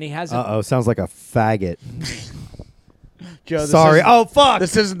 and he has. Sounds like a faggot. Joe, this Sorry. isn't- Oh fuck.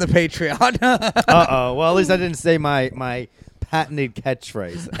 This isn't the Patreon. Well, at least I didn't say my patented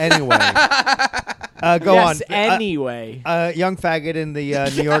catchphrase. Anyway, go yes, on. Anyway. Young faggot in the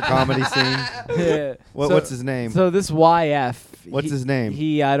New York comedy scene. Yeah. What's his name? So this YF. What's his name?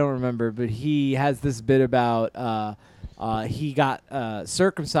 I don't remember, but he has this bit about he got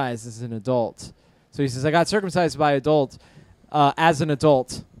circumcised as an adult. So he says, I got circumcised by adult as an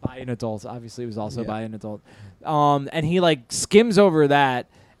adult. By an adult. Obviously, it was also by an adult. And he like skims over that.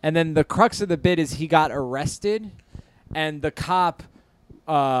 And then the crux of the bit is he got arrested. And the cop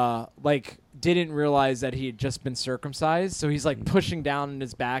like didn't realize that he had just been circumcised. So he's like pushing down in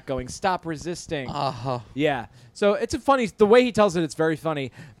his back going, stop resisting. Yeah. So it's the way he tells it, it's very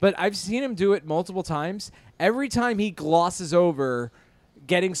funny. But I've seen him do it multiple times. Every time he glosses over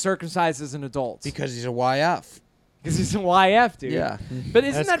getting circumcised as an adult. Because he's a YF. Because he's a YF, dude. Yeah. But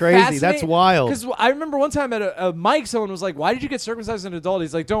isn't that crazy? fascinating? That's wild. Because I remember one time at a mic, someone was like, why did you get circumcised as an adult?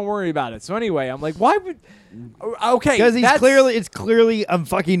 He's like, don't worry about it. So anyway, I'm like, why would... Okay. Because it's clearly a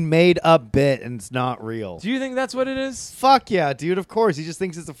fucking made up bit and it's not real. Do you think that's what it is? Fuck yeah, dude. Of course. He just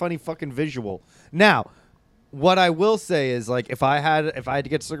thinks it's a funny fucking visual. Now, what I will say is, like, if I had to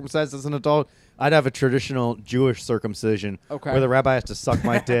get circumcised as an adult, I'd have a traditional Jewish circumcision where the rabbi has to suck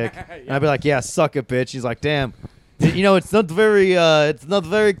my dick. And I'd be like, yeah, suck it, bitch. He's like, damn. You know, it's not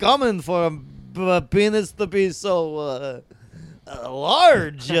very common for a penis to be so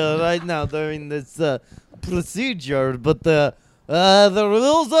large right now during this procedure. But the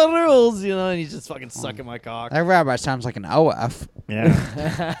rules are rules, you know. And he's just fucking sucking my cock. That rabbi sounds like an OF.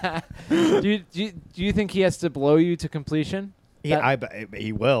 Yeah. do you think he has to blow you to completion? He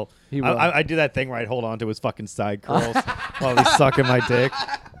will. He will. I do that thing where I hold on to his fucking side curls while he's sucking my dick.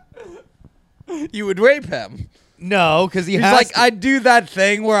 You would rape him. No, because He's like, I do that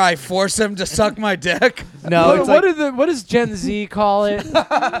thing where I force him to suck my dick. No, what does Gen Z call it?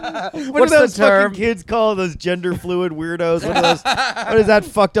 What do those fucking kids call those gender fluid weirdos? What does that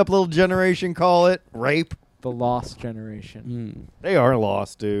fucked up little generation call it? Rape? The lost generation. They are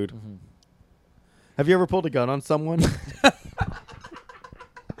lost, dude. Mm-hmm. Have you ever pulled a gun on someone?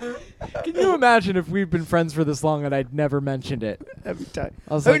 Can you imagine if we've been friends for this long and I'd never mentioned it? Every time.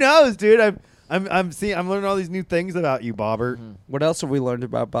 Who knows, dude? I'm learning all these new things about you, Bobbert. Mm-hmm. What else have we learned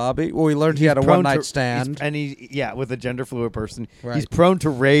about Bobby? Well, we learned he had a one-night stand, with a gender fluid person. Right. He's prone to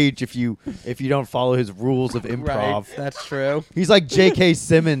rage if you don't follow his rules of improv. Right. That's true. He's like J.K.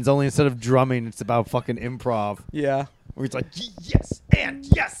 Simmons, only instead of drumming, it's about fucking improv. Yeah. Where he's like, yes,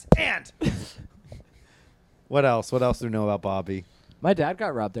 and. What else? What else do we know about Bobby? My dad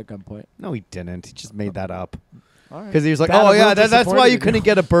got robbed at gunpoint. No, he didn't. He just made that up. Because he was like, that's why you couldn't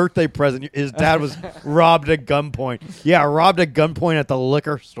get a birthday present. His dad was robbed at gunpoint. Yeah, robbed at gunpoint at the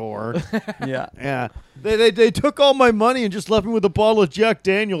liquor store. Yeah. They took all my money and just left me with a bottle of Jack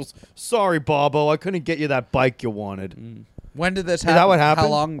Daniels. Sorry, Bobo. I couldn't get you that bike you wanted. When did this happen? Is that what happened?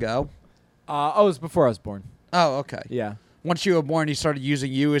 How long ago? It was before I was born. Oh, okay. Yeah. Once you were born, he started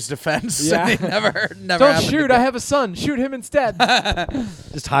using you as defense. Yeah. And it never Don't shoot. Again. I have a son. Shoot him instead.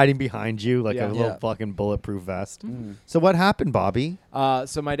 Just hiding behind you like a little fucking bulletproof vest. So what happened, Bobby?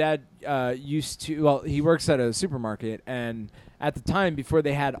 So my dad he works at a supermarket, and at the time, before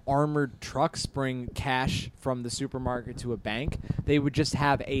they had armored trucks bring cash from the supermarket to a bank, they would just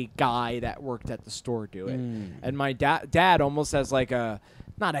have a guy that worked at the store do it. And my dad almost has like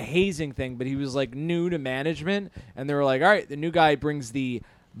not a hazing thing, but he was like new to management, and they were like, all right, the new guy brings the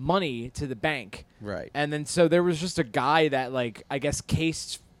money to the bank. Right. And then so there was just a guy that, like, I guess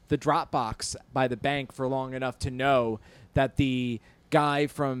cased the drop box by the bank for long enough to know that the guy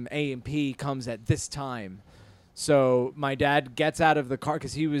from A&P comes at this time. So my dad gets out of the car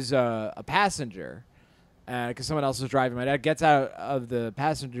because he was a passenger, because someone else was driving. My dad gets out of the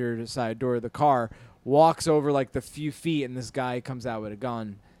passenger side door of the car, walks over like the few feet, and this guy comes out with a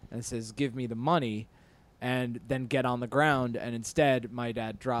gun and says, give me the money, and then get on the ground. And instead, my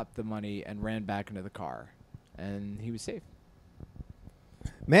dad dropped the money and ran back into the car, and he was safe.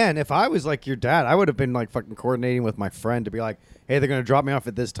 Man, if I was like your dad, I would have been like fucking coordinating with my friend to be like, hey, they're going to drop me off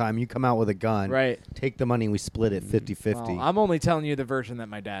at this time. You come out with a gun. Right. Take the money and we split it 50-50. Well, I'm only telling you the version that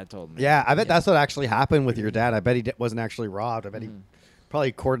my dad told me. Yeah, I bet that's what actually happened with your dad. I bet he wasn't actually robbed. I bet he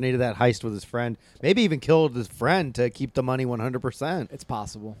probably coordinated that heist with his friend. Maybe even killed his friend to keep the money 100%. It's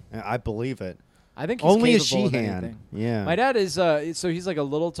possible. Yeah, I believe it. I think he's only a capable of she-hand. anything. Yeah. My dad is so he's like a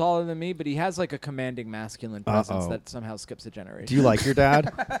little taller than me, but he has like a commanding masculine presence that somehow skips a generation. Do you like your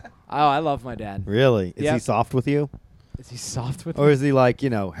dad? Oh, I love my dad. Really? Is he soft with you? Is he soft with me? Or is he like,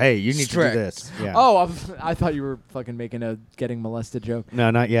 hey, you need Strict. to do this? Yeah. Oh, I thought you were fucking making a getting molested joke.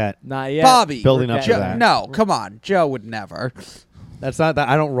 No, not yet. Not yet. Bobby. Building up to that. No, come on. Joe would never. That's not that.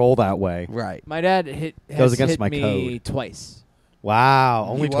 I don't roll that way. Right. My dad Goes against hit my me code. twice. Wow.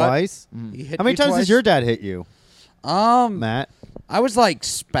 Only what? twice? He hit How many you times twice? does your dad hit you, Matt? I was like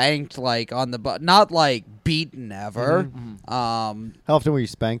spanked like on the butt, not like beaten ever. How often were you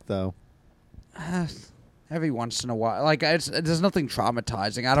spanked though? Every once in a while, like there's nothing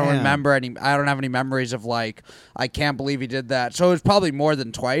traumatizing. I don't Damn. remember any. I don't have any memories of like I can't believe he did that. So it was probably more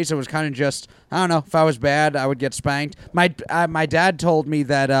than twice. It was kind of just I don't know. If I was bad, I would get spanked. My dad told me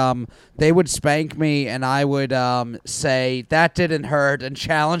that they would spank me and I would say that didn't hurt and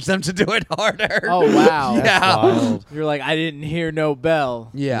challenge them to do it harder. Oh wow. Yeah. That's wild. You're like, I didn't hear no bell.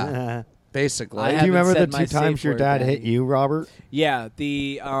 Yeah, basically. I Do you remember the haven't said my 2 times safe your word, dad Daddy. hit you, Robert? Yeah,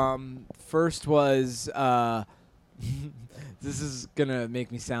 the first was this is gonna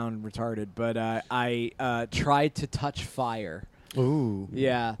make me sound retarded, but I tried to touch fire. Ooh.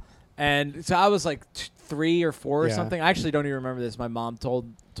 Yeah, and so I was like 3 or 4 or Yeah. something. I actually don't even remember this. My mom told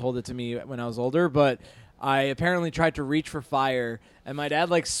it to me when I was older, but I apparently tried to reach for fire, and my dad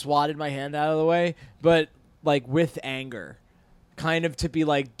like swatted my hand out of the way, but like with anger, kind of to be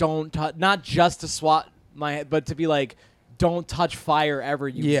like, don't touch, not just to swat my, but to be like, don't touch fire ever,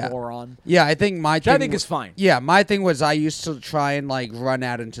 you moron. Yeah, I think Which I think is fine. Yeah, my thing was I used to try and like run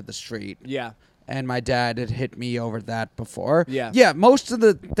out into the street. Yeah. And my dad had hit me over that before. Yeah. Yeah, most of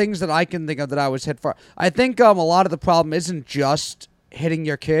the things that I can think of that I was hit for. I think a lot of the problem isn't just hitting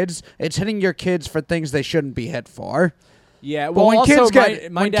your kids. It's hitting your kids for things they shouldn't be hit for. Yeah, But well, when also kids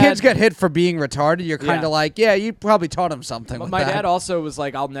get my when dad, kids get hit for being retarded, you're kind Yeah. of like, yeah, you probably taught them something. but with my that. dad also was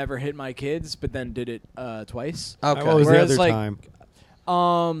like, I'll never hit my kids, but then did it twice. Okay. What was the Whereas, other like, time?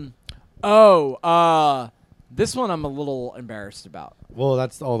 This one I'm a little embarrassed about. Well,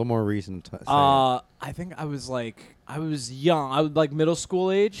 that's all the more reason to say it. I think I was young. I was like middle school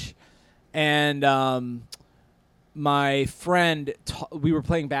age, and my friend, we were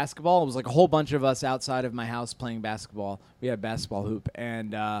playing basketball. It was like a whole bunch of us outside of my house playing basketball. We had a basketball hoop,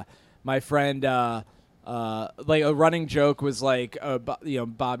 and my friend, like a running joke was like,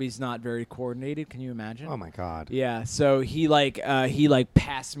 Bobby's not very coordinated. Can you imagine? Oh my God. Yeah. So he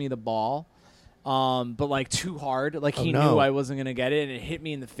passed me the ball. But like too hard, like he no. knew I wasn't gonna get it, and it hit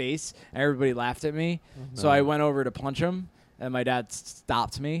me in the face. And everybody laughed at me, so I went over to punch him, and my dad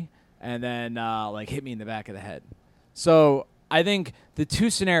stopped me, and then like hit me in the back of the head. So I think the 2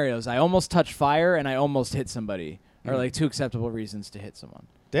 scenarios, I almost touched fire and I almost hit somebody, are like 2 acceptable reasons to hit someone.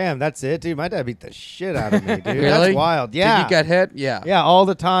 Damn, that's it, dude. My dad beat the shit out of me, dude. Really? That's wild. Yeah. Did you get hit? Yeah. Yeah, all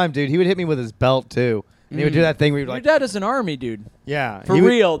the time, dude. He would hit me with his belt too, and he would do that thing where he'd Your like, dad is an army dude, yeah, for he would-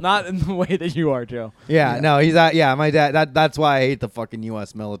 real, not in the way that you are, Joe. Yeah, Yeah. no, he's that. Yeah, my dad. That's why I hate the fucking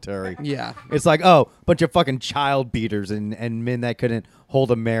U.S. military. Yeah. It's like, oh, bunch of fucking child beaters and men that couldn't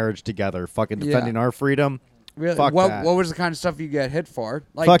hold a marriage together, fucking defending our freedom. Really? Fuck what that. What was the kind of stuff you get hit for?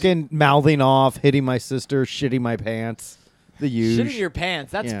 Like Fucking mouthing off, hitting my sister, shitting my pants. The usual. Shitting your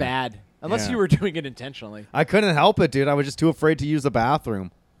pants, that's Yeah. bad. Unless Yeah. you were doing it intentionally. I couldn't help it, dude. I was just too afraid to use the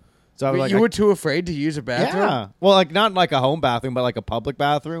bathroom. So I was like, you were too afraid to use a bathroom? yeah. Well, like not like a home bathroom, but like a public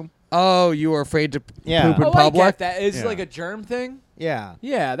bathroom. Oh, you were afraid to Yeah. poop in I public? get that. Is Yeah. it like a germ thing? Yeah.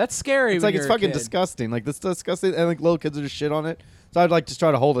 Yeah, that's scary. It's when like it's you're a fucking kid. disgusting. Like this disgusting, and like little kids would just shit on it. So I'd like just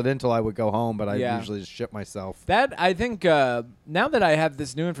try to hold it in until I would go home, but I Yeah. usually just shit myself. That I think now that I have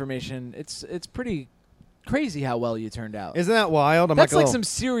this new information, it's pretty crazy how well you turned out. Isn't that wild? I'm That's a like little- some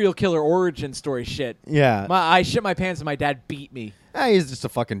serial killer origin story shit. Yeah. I shit my pants and my dad beat me. He's just a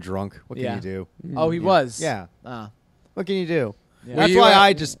fucking drunk. What Yeah. can you do? Oh, he was. Yeah. Ah. What can you do? Yeah. That's Were you why a-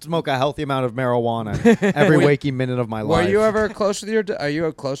 I just smoke a healthy amount of marijuana every waking minute of my Were life. you ever close with your Are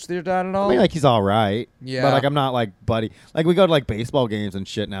you close with your dad at all? I mean, like he's all right. Yeah. But like I'm not like buddy. Like we go to like baseball games and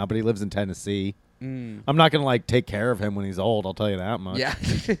shit now, but he lives in Tennessee. Mm. I'm not gonna like take care of him when he's old. I'll tell you that much. Yeah.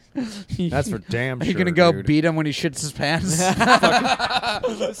 That's for damn Are sure. you going to go dude. beat him when he shits his pants?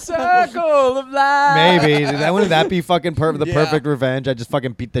 Circle of life. Maybe. Wouldn't that be fucking the Yeah. perfect revenge? I just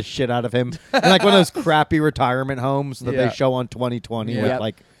fucking beat the shit out of him. And like one of those crappy retirement homes that Yeah. they show on 2020 Yeah. with Yep.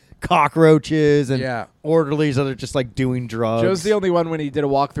 like cockroaches and Yeah. orderlies that are just like doing drugs. Joe's the only one when he did a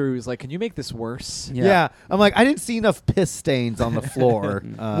walkthrough. He was like, "Can you make this worse?" Yeah. I'm like, I didn't see enough piss stains on the floor.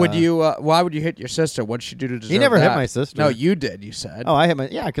 Would you? Why would you hit your sister? What'd she do to deserve He never hit that? my sister. No, you did. You said. Oh, I hit my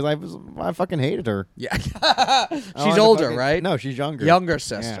because I fucking hated her. Yeah. I She's wanted to older, fucking- right? No, she's younger. Younger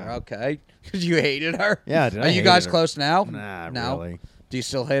sister. Yeah. Okay. Because you hated her. Yeah, dude, I Are you hated guys her. close now? Nah, No. really. Do you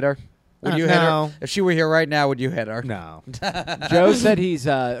still hate her? Would Uh, you hit her no. if she were here right now? Would you hit her? No. Joe said he's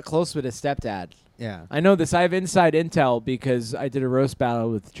close with his stepdad. Yeah. I know this. I have inside intel because I did a roast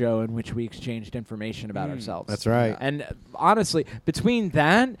battle with Joe in which we exchanged information about ourselves. That's right. And honestly, between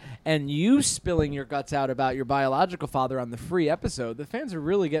that and you spilling your guts out about your biological father on the free episode, the fans are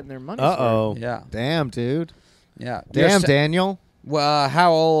really getting their money's worth. Uh-oh. Yeah. Damn, dude. Yeah. Damn, Daniel. Well,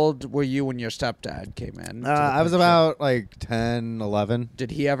 how old were you when your stepdad came in? to the I was picture? about like 10, 11. Did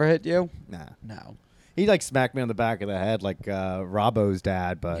he ever hit you? Nah. No. He like smacked me on the back of the head like Robbo's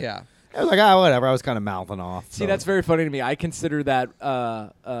dad, but Yeah. I was like, whatever. I was kind of mouthing off. See, so. that's very funny to me. I consider that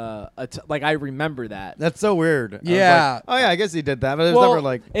like I remember that. That's so weird. I was Yeah. like, oh yeah, I guess he did that, but it was never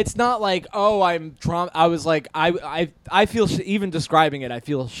like. it's not like, oh, I'm trauma. I was like, I feel even describing it, I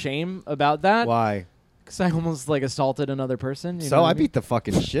feel shame about that. Why? Because I almost like assaulted another person. You So know what I mean? beat the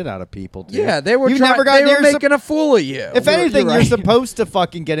fucking shit out of people, dude. Yeah, they were. You trying, never got they were near making a fool of you. If anything, You're you're right. supposed to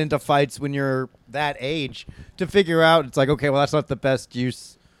fucking get into fights when you're that age to figure out. It's like, okay, well, that's not the best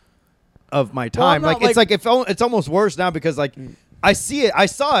use of my time. not It's like it's almost worse now because like I see it. I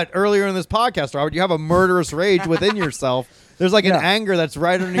saw it earlier in this podcast, Robert. You have a murderous rage within yourself. There's like an anger that's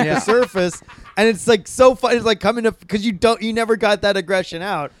right underneath the surface, and it's like so fun. It's like coming up because you never got that aggression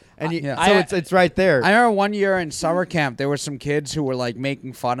out, and so it's right there. I remember one year in summer camp, there were some kids who were like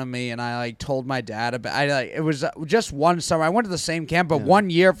making fun of me, and I like told my dad about. It was just one summer. I went to the same camp, but 1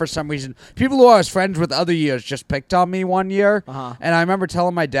 year for some reason, people who I was friends with other years just picked on me 1 year, and I remember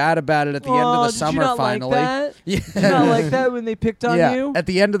telling my dad about it at the end of the summer. Did you not finally, like that? yeah, Did you not like that when they picked on you? At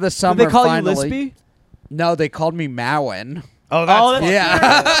the end of the summer, Did they call finally, you Lispy? No, they called me Mowin. Oh, that's Yeah,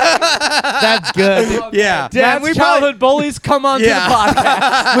 that's good. yeah. Damn, we childhood bullies come on to the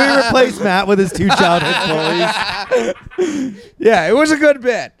podcast. We replaced Matt with his two childhood bullies. Yeah, it was a good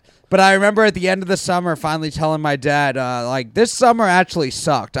bit. But I remember at the end of the summer finally telling my dad, like, this summer actually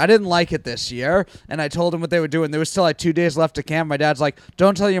sucked. I didn't like it this year. And I told him what they were doing. There was still like 2 days left to camp. My dad's like,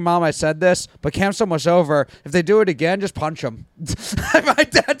 don't tell your mom I said this, but camp's almost over. If they do it again, just punch them. My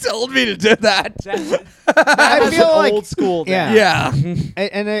dad told me to do that. I feel like old school. Yeah. Yeah.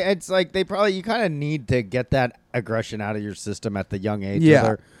 And it's like you kind of need to get that aggression out of your system at the young age.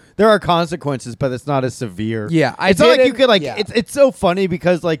 Yeah. There are consequences, but it's not as severe. Yeah, it's not like you could like. yeah. It's so funny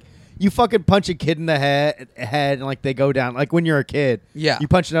because like you fucking punch a kid in the head and like they go down. Like when you're a kid, Yeah. you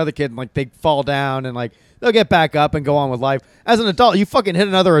punch another kid and like they fall down and like they'll get back up and go on with life. As an adult, you fucking hit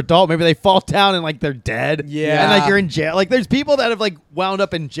another adult, maybe they fall down and like they're dead. Yeah. and like you're in jail. Like there's people that have like wound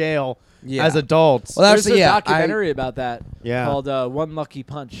up in jail as adults. Well, There's a documentary about that. Yeah. Called One Lucky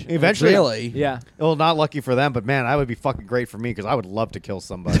Punch. Eventually, Really? Yeah. well, not lucky for them, but man, that would be fucking great for me because I would love to kill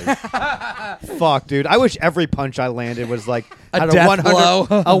somebody. Fuck, dude. I wish every punch I landed was like had death 100 blow.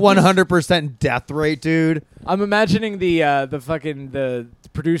 a 100% death rate, dude. I'm imagining the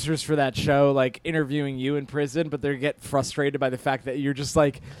producers for that show like interviewing you in prison, but they get frustrated by the fact that you're just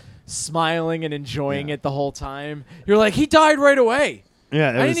like smiling and enjoying it the whole time. You're like, he died right away.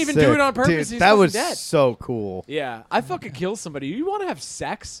 Yeah, I didn't even do it on purpose. Dude, He's that fucking was dead. so cool. Yeah, I fucking kill somebody. You want to have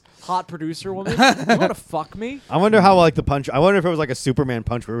sex, hot producer woman? You want to fuck me? I wonder how like the punch. I wonder if it was like a Superman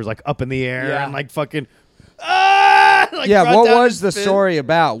punch where it was like up in the air Yeah. and like fucking. Like Yeah, brought what down was and the spin. story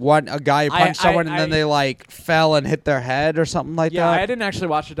about? What, a guy punched someone and then I- they like fell and hit their head or something like Yeah, that? I didn't actually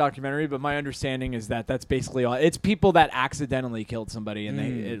watch the documentary, but my understanding is that that's basically all. It's people that accidentally killed somebody and they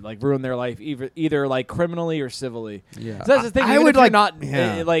it, like ruined their life either like criminally or civilly. Yeah. So that's the thing. I Even would if you're like- not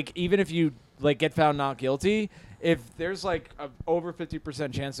yeah. like even if you like get found not guilty, if there's like a over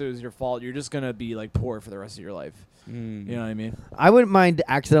 50% chance it was your fault, you're just gonna be like poor for the rest of your life. You know what I mean? I wouldn't mind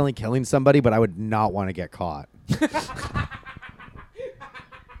accidentally killing somebody, but I would not want to get caught.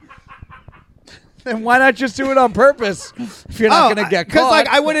 Then why not just do it on purpose if you're not going to get caught? Because like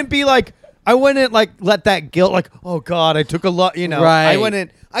I wouldn't like let that guilt like, oh God, I took a lot, you know. Right. I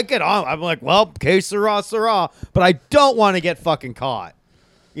wouldn't. I get on. I'm like, well, que sera, sera. But I don't want to get fucking caught.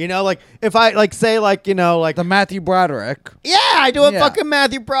 You know, like if I like say like you know like the Matthew Broderick. yeah, I do a Yeah. fucking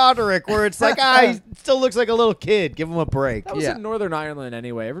Matthew Broderick where it's like he still looks like a little kid. Give him a break. That was Yeah. in Northern Ireland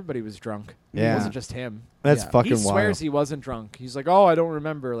anyway. Everybody was drunk. Yeah. It wasn't just him. That's Yeah. fucking He wild. swears he wasn't drunk. He's like, oh, I don't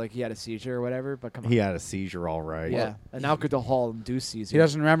remember. Like he had a seizure or whatever. But come on. He had a seizure, all right. Yeah. An alcohol-induced seizure. He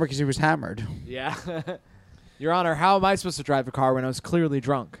doesn't remember because he was hammered. Yeah. Your Honor, how am I supposed to drive a car when I was clearly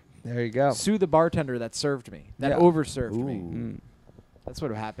drunk? There you go. Sue the bartender that served me, that Yeah. overserved me. Mm. That's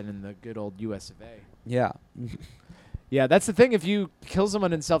what happened in the good old US of A. Yeah. Yeah, that's the thing. If you kill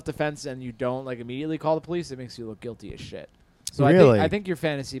someone in self-defense and you don't like immediately call the police, it makes you look guilty as shit. So Really? I think your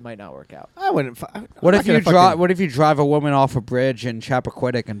fantasy might not work out. I wouldn't. What if you drive? What if you drive a woman off a bridge in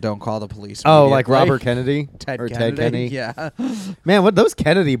Chappaquiddick and don't call the police? Oh, like immediately? Robert Kennedy Ted or Kennedy. Ted Kennedy. Yeah. Man, what those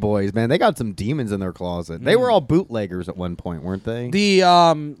Kennedy boys, man, they got some demons in their closet. They were all bootleggers at one point, weren't they? The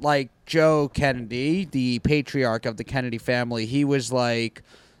like Joe Kennedy, the patriarch of the Kennedy family, he was like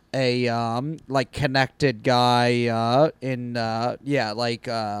a like connected guy in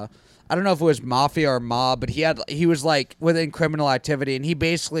I don't know if it was mafia or mob, but he was like within criminal activity, and he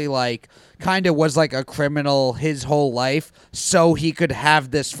basically like kind of was like a criminal his whole life, so he could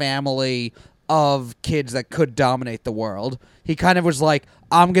have this family of kids that could dominate the world. He kind of was like,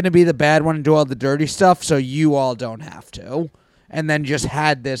 I'm gonna be the bad one and do all the dirty stuff, so you all don't have to. and then just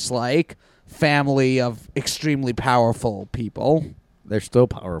had this like family of extremely powerful people. They're still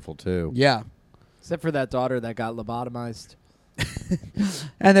powerful too. Yeah. Except for that daughter that got lobotomized.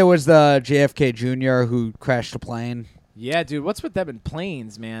 And there was the JFK Jr. who crashed a plane. Yeah, dude, what's with them in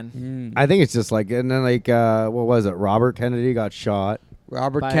planes, man? I think it's just like, and then like, what was it? Robert Kennedy got shot.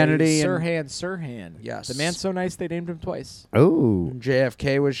 Robert By Kennedy and Sirhan. Yes. The man's so nice they named him twice. Oh,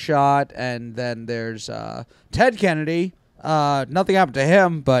 JFK was shot, and then there's Ted Kennedy. Nothing happened to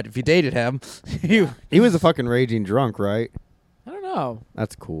him, but if you dated him, he was a fucking raging drunk, right? I don't know.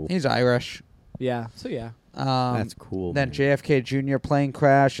 That's cool. he's Irish. Yeah, so yeah. That's cool. Then man. JFK Jr. plane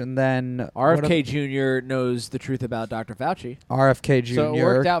crash, and then RFK Jr. knows the truth about Dr. Fauci. RFK Jr. So it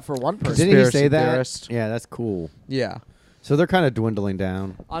worked out for one person. Didn't he say conspiracy that? theorist. Yeah, that's cool. Yeah. So they're kind of dwindling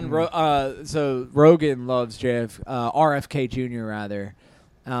down. On so Rogan loves RFK Jr. rather,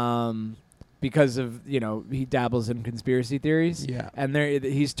 because of he dabbles in conspiracy theories. Yeah. And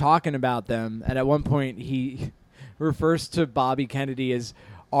he's talking about them, and at one point he refers to Bobby Kennedy as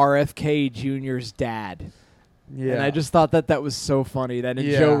RFK Jr.'s dad. Yeah. And I just thought that was so funny that in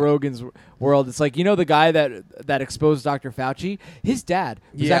Yeah. Joe Rogan's world, it's like, the guy that exposed Dr. Fauci, his dad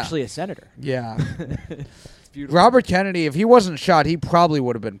was Yeah. actually a senator. Yeah. It's beautiful. Robert Kennedy, if he wasn't shot, he probably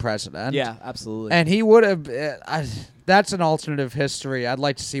would have been president. Yeah, absolutely. And he would have. That's an alternative history. I'd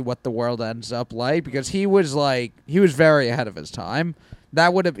like to see what the world ends up like, because he was very ahead of his time.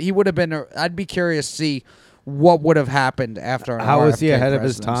 He would have been. I'd be curious to see what would have happened after. An How was he RFK ahead of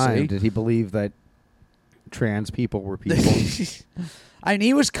his presidency. time? Did he believe that trans people were people? I mean,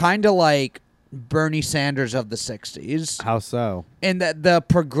 he was kind of like Bernie Sanders of the '60s, How so? in that the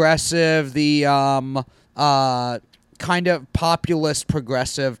progressive, the kind of populist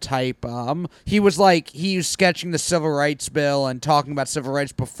progressive type. He was sketching the civil rights bill and talking about civil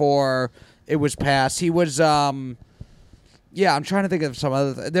rights before it was passed. He was yeah, I'm trying to think of some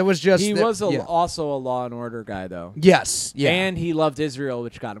other. There was just he was also a Law and Order guy, though. Yes, yeah, And he loved Israel,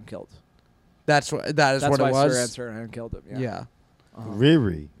 which got him killed. that is That's what why it was. Sirhan killed him. Yeah. Yeah.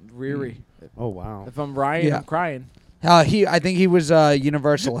 Riri. Riri. Oh wow. If I'm Ryan, Yeah. I'm crying. I think he was a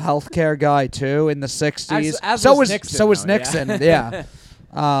universal health care guy too in the '60s. As so was was Nixon, Nixon. though, Yeah.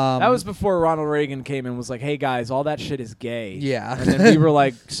 That was before Ronald Reagan came and was like, "Hey guys, all that shit is gay." Yeah. And then we were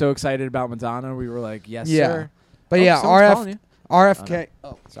like so excited about Madonna. We were like, "Yes, Yeah. sir." But Oh, yeah, someone's calling you. RFK.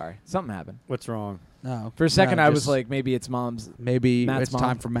 Oh, sorry, something happened. What's wrong? No. For a second, No, I was just like, maybe it's mom's. maybe Matt's it's mom.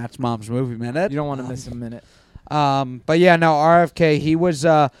 time for Matt's mom's movie minute. You don't want to miss a minute. But yeah, no, RFK, he was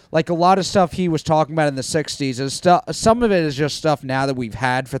like a lot of stuff he was talking about in the '60s is stuff. Some of it is just stuff now that we've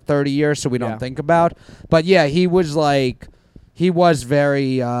had for 30 years, so we don't Yeah. think about. But yeah, he was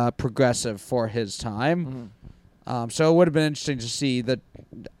very progressive for his time. So it would have been interesting to see that.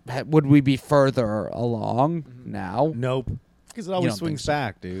 Would we be further along now? Nope. Because it You always don't swings think so?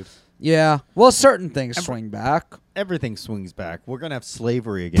 back, dude. Yeah. Well, certain things swing back. Everything swings back. We're gonna have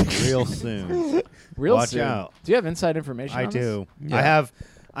slavery again real soon. Real Watch soon. out. Do you have inside information? I on do. Yeah.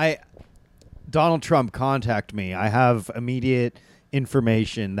 Donald Trump contact me. I have immediate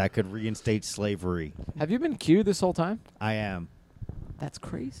information that could reinstate slavery. This? Have you been Q this whole time? I am. That's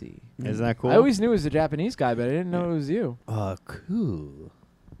crazy. Isn't that cool? I always knew it was a Japanese guy, but I didn't know it was you. Cool.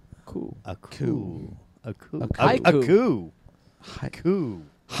 Cool. A coup. A coup. Haiku. A coup. Coup.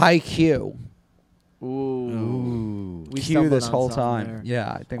 High Q. Ooh. Ooh. We Q stumbled this on whole something time. there.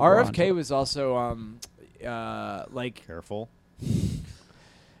 Yeah, I think we're RFK onto was also like Careful.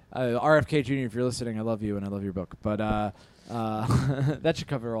 RFK Jr. If you're listening, I love you and I love your book. But that should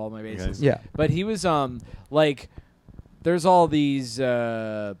cover all my bases. it. Yeah. But he was like, there's all these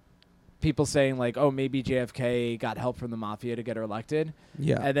people saying like, oh, maybe JFK got help from the mafia to get her elected.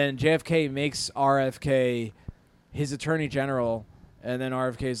 Yeah. And then JFK makes RFK his attorney general, and then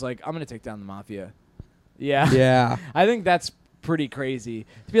RFK is like, I'm gonna take down the mafia. Yeah. Yeah. I think that's pretty crazy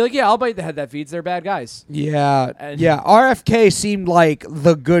to be like, yeah, I'll bite the head that feeds. They're bad guys. Yeah, And- yeah. RFK seemed like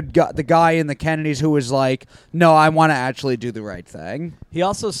the good guy, the guy in the Kennedys who was like, "No, I want to actually do the right thing." He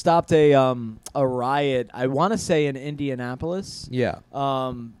also stopped a riot. I want to say in Indianapolis. Yeah,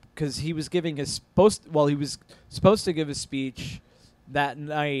 Because he was giving he was supposed to give a speech that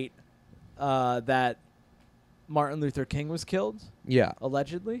night that Martin Luther King was killed, yeah.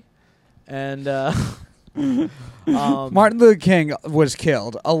 allegedly, and Martin Luther King was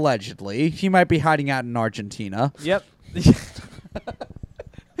killed allegedly. He might be hiding out in Argentina. Yep.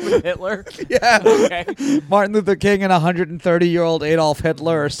 With Hitler. Yeah. Okay. Martin Luther King and 130-year-old Adolf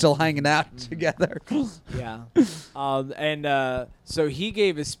Hitler are still hanging out together. Yeah. So he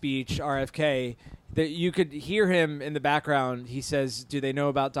gave a speech, RFK, that you could hear him in the background. He says, "Do they know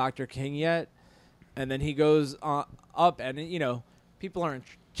about Dr. King yet?" and then he goes up, and people aren't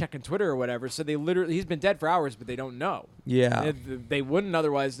checking Twitter or whatever, so he's been dead for hours, but they don't know. Yeah. They wouldn't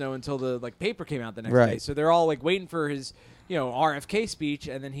otherwise know until the paper came out the next Right. day. So they're all waiting for his RFK speech,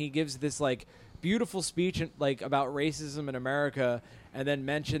 and then he gives this beautiful speech about racism in America, and then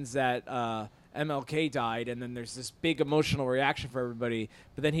mentions that MLK died, and then there's this big emotional reaction for everybody.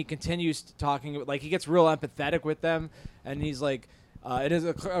 But then he continues talking, he gets real empathetic with them, and he's like, it is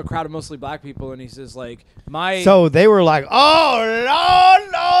a crowd of mostly black people, and he says So they were like,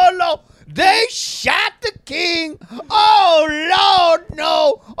 oh, no, they shot the king. Oh, Lord,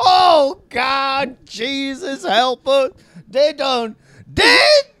 no. Oh, God, Jesus, help us. They done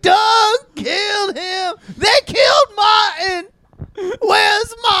killed him. They killed Martin.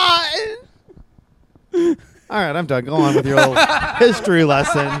 Where's Martin? All right, I'm done. Go on with your little history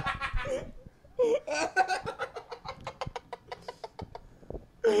lesson.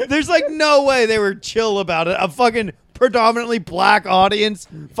 There's no way they were chill about it. A fucking predominantly black audience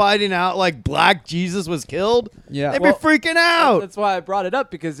finding out black Jesus was killed. Yeah. They'd be freaking out. That's why I brought it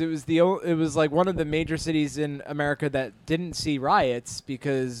up, because it was one of the major cities in America that didn't see riots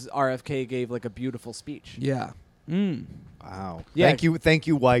because RFK gave a beautiful speech. Yeah. Wow. Yeah. Thank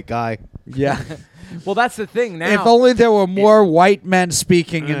you, white guy. Yeah. Well, that's the thing now. If only there were more white men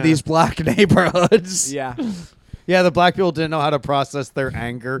speaking in these black neighborhoods. Yeah. Yeah, the black people didn't know how to process their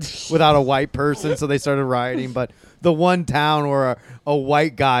anger without a white person, so they started rioting. But the one town where a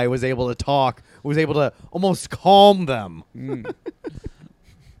white guy was able to talk was able to almost calm them.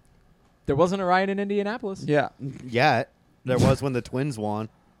 There wasn't a riot in Indianapolis. Yeah. Yet there was when the Twins won,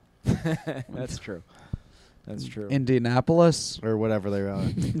 That's true. That's true. Indianapolis. or whatever they are.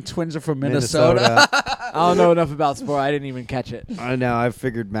 Twins are from Minnesota. I don't know enough about sport. I didn't even catch it. I know. I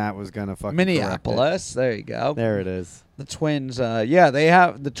figured Matt was gonna fucking correct Minneapolis. There you go. it. There it is. The Twins.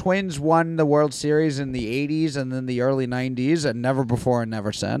 The Twins won the World Series in the 80s and then the early 90s, and never before and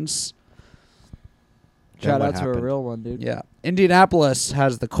never since. Then Shout what out to a happened? real one, dude. Yeah. Indianapolis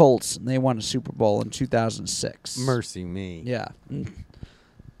has the Colts, and they won a Super Bowl in 2006. Mercy me. Yeah.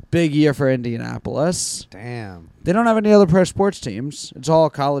 Big year for Indianapolis. Damn. They don't have any other pro sports teams. It's all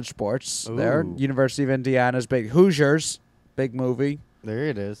college sports there. Ooh. University of Indiana's big. Hoosiers, big movie. There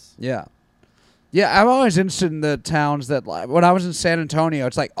it is. Yeah. Yeah, I'm always interested in the towns that, when I was in San Antonio,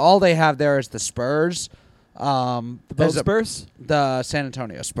 it's all they have there is the Spurs. The there's Bone Spurs? The San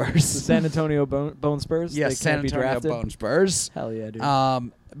Antonio The Spurs. San Antonio Bone Spurs? Yes, They San can't be Antonio drafted? Bone Spurs. Hell yeah, dude.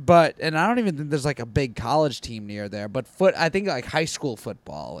 And I don't even think there's a big college team near there. But I think high school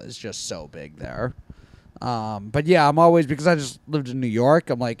football is just so big there. But yeah, I'm always, because I just lived in New York,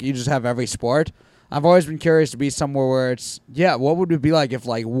 I'm you just have every sport. I've always been curious to be somewhere where it's, what would it be like if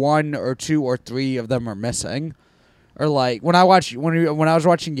one or two or three of them are missing? Or when I was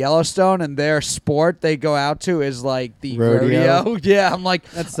watching Yellowstone, and their sport they go out to is the rodeo. Yeah, I'm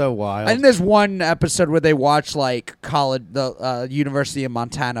That's so wild. I think there's one episode where they watch college, the University of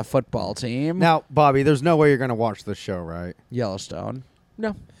Montana football team. Now, Bobby, there's no way you're gonna watch this show, right? Yellowstone.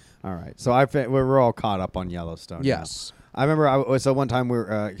 no. All right. So we're all caught up on Yellowstone. now. Yes. I remember. So one time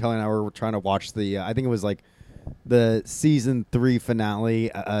Kelly and I were trying to watch the. I think it was the season 3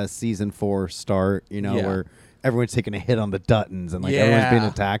 finale, season 4 start. Yeah. Where everyone's taking a hit on the Duttons and Yeah. everyone's being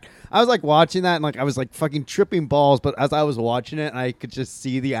attacked. I was watching that and I was fucking tripping balls. But as I was watching it, and I could just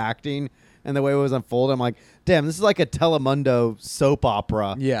see the acting and the way it was unfolding, I'm like, damn, this is like a Telemundo soap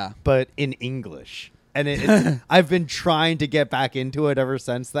opera. Yeah. But in English. And I've been trying to get back into it ever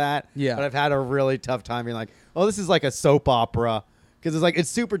since that. Yeah. But I've had a really tough time being oh, this is like a soap opera. Because it's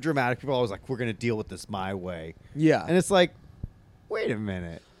super dramatic. People are always we're going to deal with this my way. Yeah. And it's wait a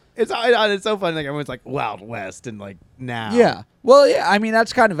minute. It's so funny. Everyone's Wild West and now. Yeah. Well, yeah. I mean,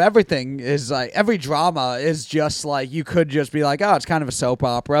 that's kind of everything. Is every drama is just you could just be oh, it's kind of a soap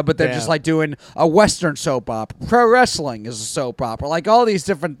opera, but they're Yeah. just doing a Western soap opera. Pro wrestling is a soap opera. All these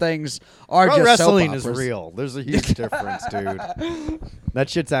different things are Pro just wrestling soap is operas. real. There's a huge difference, dude. That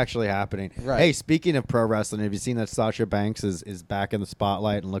shit's actually happening. Right. Hey, speaking of pro wrestling, have you seen that Sasha Banks is back in the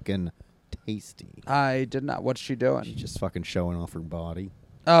spotlight and looking tasty? I did not. What's she doing? She's just fucking showing off her body.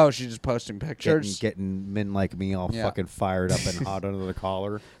 Oh, she's just posting pictures. Getting men like me all Yeah. fucking fired up and hot under the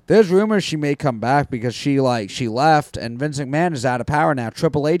collar. There's rumors she may come back because she left, and Vince McMahon is out of power now.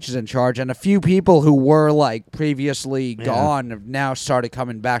 Triple H is in charge, and a few people who were previously gone have now started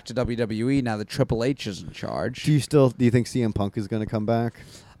coming back to WWE now that Triple H is in charge. Do you think CM Punk is going to come back?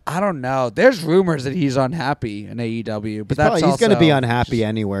 I don't know. There's rumors that he's unhappy in AEW, but that's He's going to also be unhappy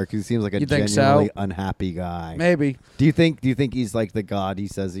anywhere because he seems like a You think genuinely so? unhappy guy. Maybe. Do you think he's like the god he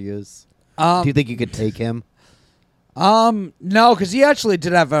says he is? Do you think you could take him? No, because he actually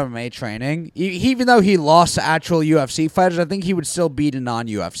did have MMA training. Even though he lost to actual UFC fighters, I think he would still beat a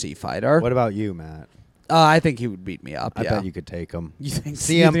non-UFC fighter. What about you, Matt? I think he would beat me up. I yeah. bet you could take him. You think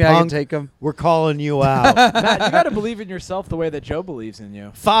CM I can Punk, take him? we're calling you out. Matt, you got to believe in yourself the way that Joe believes in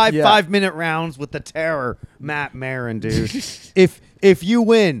you. Five Yeah. 5-minute rounds with the terror, Matt Marin, dude. If you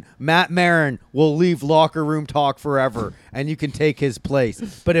win, Matt Marin will leave locker room talk forever, and you can take his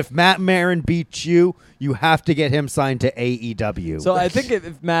place. But if Matt Marin beats you, you have to get him signed to AEW. So I think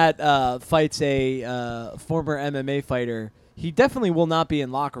if Matt fights a former MMA fighter, he definitely will not be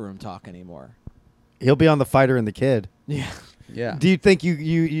in locker room talk anymore. He'll be on The Fighter and the Kid. Yeah. Yeah. Do you think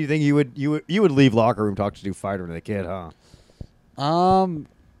you think you would leave locker room talk to do Fighter and the Kid, huh?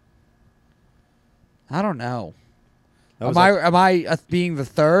 I don't know. That was Am I being the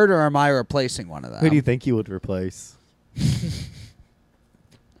third, or am I replacing one of them? Who do you think you would replace?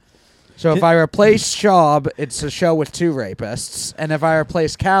 So if I replace Schaub, it's a show with 2 rapists, and if I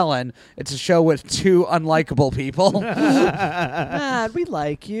replace Callan, it's a show with 2 unlikable people. Matt, we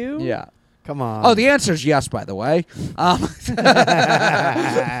like you. Yeah. Come on. Oh, the answer is yes, by the way.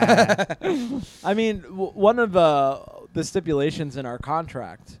 I mean, one of the stipulations in our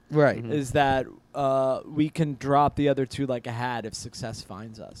contract Right. is that we can drop the other 2 like a hat if success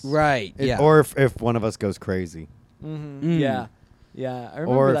finds us. Right. Yeah. Or if one of us goes crazy. Mm-hmm. Mm. Yeah. Yeah. I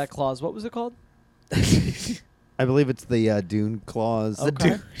remember Or if- that clause. What was it called? I believe it's the Dune clause.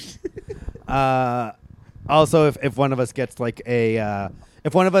 Okay. Also, if one of us gets like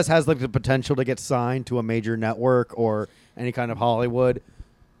if one of us has like the potential to get signed to a major network or any kind of Hollywood,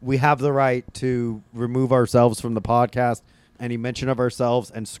 we have the right to remove ourselves from the podcast, any mention of ourselves,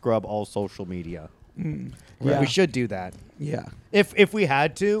 and scrub all social media. Yeah. We should do that. Yeah. If we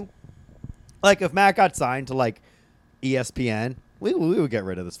had to, like if Matt got signed to like ESPN, we would get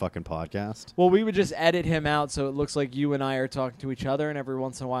rid of this fucking podcast. Well, we would just edit him out so it looks like you and I are talking to each other, and every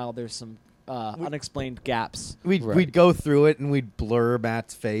once in a while there's some unexplained gaps. We'd go through it and we'd blur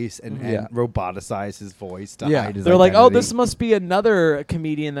Matt's face and Yeah. roboticize his voice to Yeah. hide his They're like, oh, identity. this must be another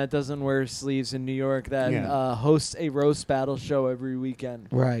comedian that doesn't wear sleeves in New York that Yeah. hosts a roast battle show every weekend.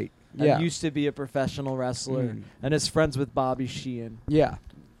 Right. And Yeah. used to be a professional wrestler Mm. and is friends with Bobby Sheehan. Yeah.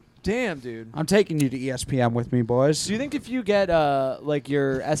 Damn, dude. I'm taking you to ESPN with me, boys. Do you think if you get like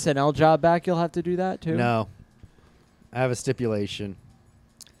your SNL job back, you'll have to do that too? No. I have a stipulation.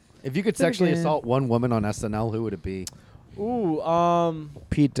 If you could Then sexually again- assault one woman on SNL, who would it be? Ooh,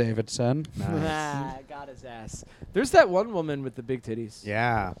 Pete Davidson, got his ass. There's that one woman with the big titties.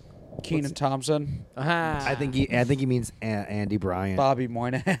 Yeah. Keenan Thompson, I think he means Andy Bryant. Bobby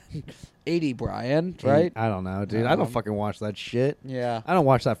Moynihan, 80 Brian, right? I don't know, dude. I don't fucking watch that shit. Yeah. I don't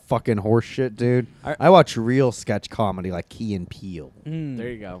watch that fucking horse shit, dude. I- I watch real sketch comedy like Key and Peele. There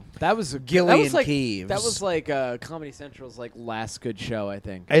you go. That was Gillian like, Keeves. That was like Comedy Central's like last good show, I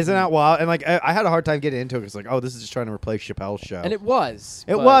think. Isn't that wild? And like I had a hard time getting into it because like, oh, this is just trying to replace Chappelle's show. And it was.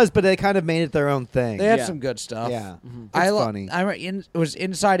 It was, but they kind of made it their own thing. They had Yeah. some good stuff. Yeah. Mhm. It's funny. It was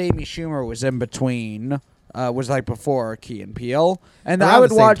Inside Amy Schumer was in between. Was like before Key and Peele, and Around I would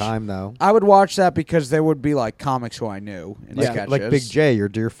the same watch. time though. I would watch that because there would be like comics who I knew in sketches. Like Big J, your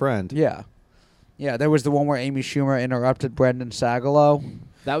dear friend. Yeah, yeah. There was the one where Amy Schumer interrupted Brendan Sagalow.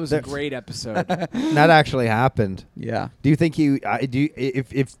 That was a great episode. That actually happened. Yeah. Do you think if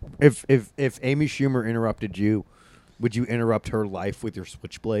Amy Schumer interrupted you, would you interrupt her life with your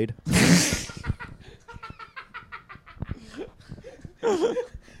switchblade?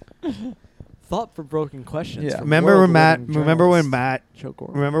 Thought-provoking questions. Yeah. from Remember when world-leading Matt? journalist Joe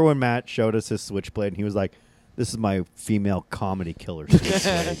Gorman. Remember when Matt showed us his switchblade and he was like, "This is my female comedy killer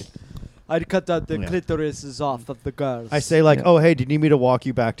switchblade." I'd cut out the Yeah. clitorises off of the girls. I say like, Yeah. "Oh, hey, do you need me to walk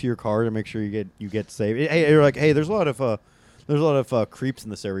you back to your car to make sure you get saved?" Hey, you're like, "Hey, there's a lot of creeps in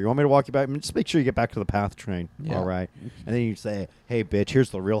this area. You want me to walk you back? Just make sure you get back to the path train." Yeah. All right. And then you say, "Hey, bitch, here's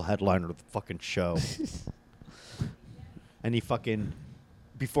the real headliner of the fucking show." And he fucking,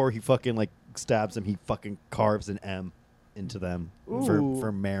 before he fucking like stabs him, he fucking carves an M into them for Ooh.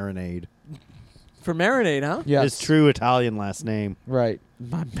 marinade. For marinade, huh? Yes. His true Italian last name. Right.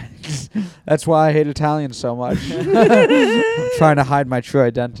 That's why I hate Italians so much. I'm trying to hide my true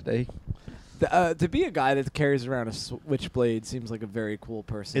identity. To be a guy that carries around a switchblade seems like a very cool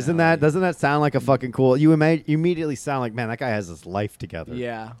person. Doesn't that sound like a fucking cool? You immediately sound like, man, that guy has his life together.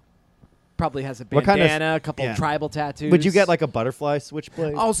 Yeah. Probably has a What kind of- bandana, a couple yeah. tribal tattoos. Would you get like a butterfly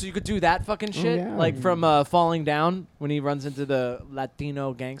switchblade? Oh, so you could do that fucking shit? yeah. Like from Falling Down when he runs into the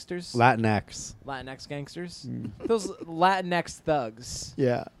Latino gangsters? Latinx. Latinx gangsters? Those Latinx thugs.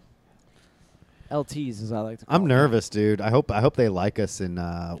 Yeah. LTs, as I like to call I'm them. nervous, dude. I hope they like us in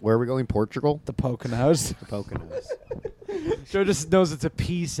where are we going? Portugal? The Poconos. The Poconos. Joe just knows it's a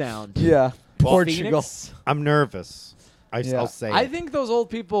P sound. Yeah. Portugal. Phoenix? I'm nervous. Yeah. I'll say I it. think those old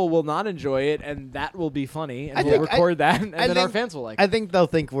people will not enjoy it, and that will be funny, and I we'll think- record that, and I then our think- fans will like I it. think they'll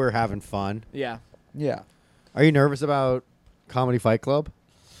think we're having fun. Yeah. Yeah. Are you nervous about Comedy Fight Club?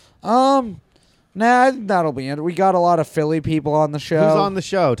 Nah, I think that'll be it. We got a lot of Philly people on the show. Who's on the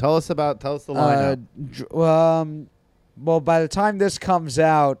show? Tell us the lineup. Well, by the time this comes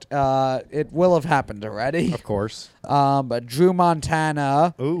out, it will have happened already. Of course. But Drew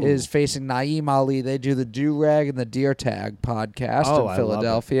Montana Ooh. is facing Naeem Ali. They do the Do Rag and the Deer Tag podcast Oh, in I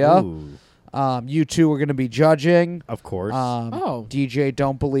Philadelphia. love it. Ooh, You two are going to be judging. of course. DJ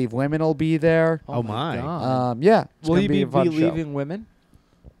Don't Believe Women will be there. Oh, my. God. Yeah. It's will gonna he be be a fun show. leaving women?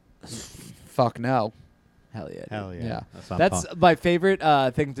 Fuck no. Hell yeah. Hell yeah. Yeah. That's, That's my favorite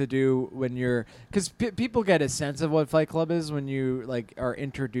thing to do when you're, because people get a sense of what Fight Club is when you like are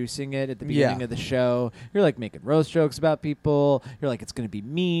introducing it at the beginning Yeah. of the show. You're like making roast jokes about people. You're like, it's gonna be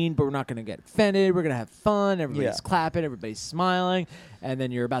mean, but we're not gonna get offended. We're gonna have fun. Everybody's clapping. Everybody's smiling. And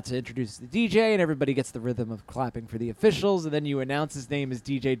then you're about to introduce the DJ, and everybody gets the rhythm of clapping for the officials. And then you announce his name as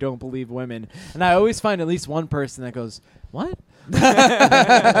DJ Don't Believe Women. And I always find at least one person that goes, "What?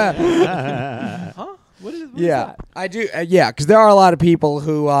 Huh? What is that?" I do. Because there are a lot of people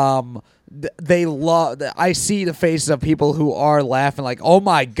who they love. I see the faces of people who are laughing like, "Oh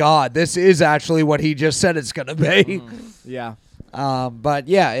my god, this is actually what he just said it's gonna be." Yeah. But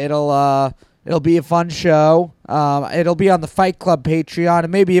yeah, it'll be a fun show. It'll be on the Fight Club Patreon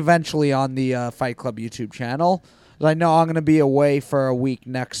and maybe eventually on the Fight Club YouTube channel. I know I'm going to be away for a week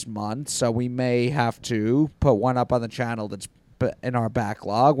next month, so we may have to put one up on the channel that's in our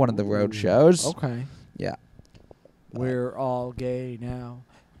backlog, one of the road shows. Okay. Yeah. We're all gay now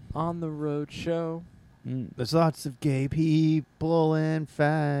on the road show. There's lots of gay people and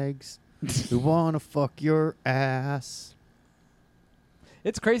fags who want to fuck your ass.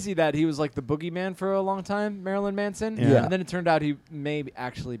 It's crazy that he was like the boogeyman for a long time, Marilyn Manson. Yeah. And then it turned out he may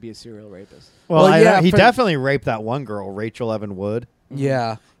actually be a serial rapist. Well, yeah, he for- definitely raped that one girl, Rachel Evan Wood.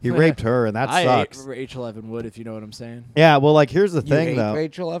 Yeah. He raped her, and that I sucks. ate Rachel Evan Wood, if you know what I'm saying. Yeah, well, like, here's the You thing, hate though.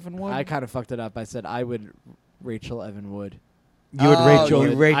 Rachel Evan Wood? I kind of fucked it up. I said I would Rachel Evan Wood. You would Oh, Rachel.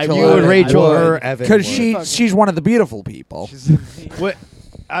 you Rachel you would Evan Rachel Wood. her Evan. Because Wood. she's one of the beautiful people. What?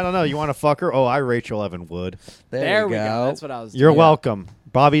 I don't know. You want to fuck her? Oh, I Rachel Evan Wood. There you we go. That's what I was You're doing. welcome.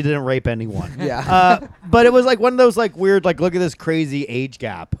 Bobby didn't rape anyone. Yeah. But it was like one of those like weird like look at this crazy age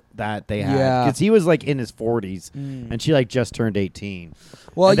gap that they had Yeah. because he was like in his 40s and she like just turned 18.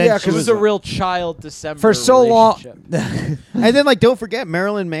 Well, And then yeah, she It because was a real child December for so long. relationship. And then like don't forget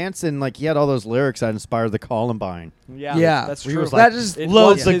Marilyn Manson like he had all those lyrics that inspired the Columbine. Yeah, Yeah. that's Where he true. was like, That is- It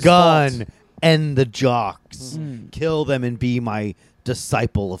load was the his gun fault. and the jocks, kill them and be my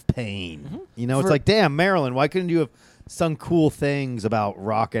disciple of pain. You know, it's For- like damn Marilyn, why couldn't you have sung cool things about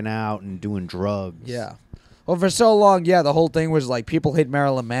rocking out and doing drugs? Yeah. Well, for so long, yeah, the whole thing was like people hate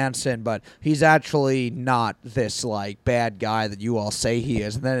Marilyn Manson, but he's actually not this like bad guy that you all say he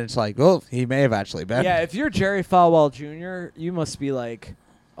is. And then it's like, well, he may have actually been. Yeah, if you're Jerry Falwell Jr., you must be like,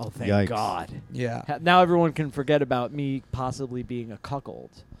 oh, thank Yikes. God. Yeah. Now everyone can forget about me possibly being a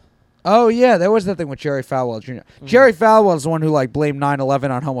cuckold. Oh yeah, there was that thing with Jerry Falwell Jr. Jerry Falwell is the one who like blamed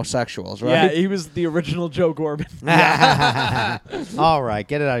 9/11 on homosexuals, Yeah, right? he was the original Joe Gorman. All right,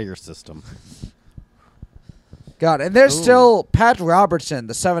 get it out of your system. God, and there's Ooh. still Pat Robertson,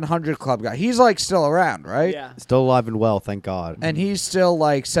 the 700 Club guy. He's like still around, right? Yeah. Still alive and well, thank God. And he still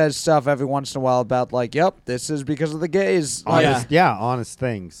like says stuff every once in a while about like, yep, this is because of the gays. Oh, yeah. honest, yeah, honest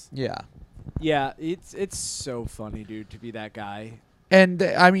things. Yeah. Yeah, it's so funny, dude, to be that guy. And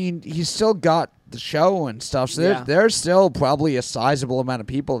I mean, he's still got the show and stuff. So Yeah. there's still probably a sizable amount of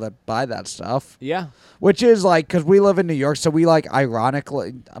people that buy that stuff. Yeah. Which is like, because we live in New York, so we like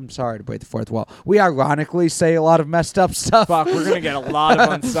ironically, I'm sorry to break the fourth wall, we ironically say a lot of messed up stuff. Fuck, we're going to get a lot of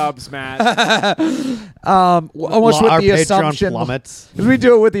unsubs, Matt. Almost with Our the Patreon assumption. plummets. We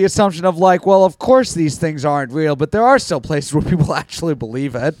do it with the assumption of like, well, of course these things aren't real, but there are still places where people actually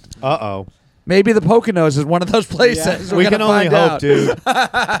believe it. Uh-oh. Maybe the Poconos is one of those places. Yeah. We're We can gonna only find hope, out.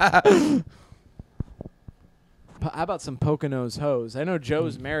 dude. How about some Poconos hoes? I know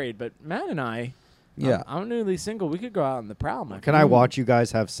Joe's married, but Matt and I, Yeah. I'm newly single. We could go out on the prowl, my Can friend. I watch you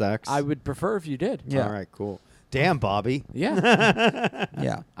guys have sex? I would prefer if you did. Yeah. All right, cool. Damn, Bobby. Yeah.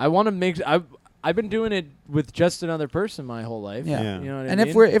 Yeah. I want to make. I've been doing it with just another person my whole life. Yeah. Yeah. You know what I And mean?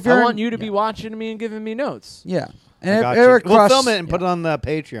 if you're I in- want you to be yeah. watching me and giving me notes. Yeah. I And got if you. Eric We'll Cross, film it and put it on the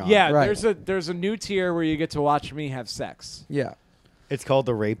Patreon. Yeah, Right. there's a new tier where you get to watch me have sex. Yeah. It's called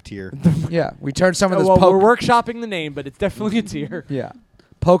the rape tier. Yeah, we turned some of this. Well, we're workshopping the name, but it's definitely a tier. Yeah,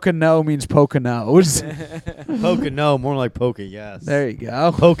 Pocono means Poconos. Poca no, more like poca yes. There you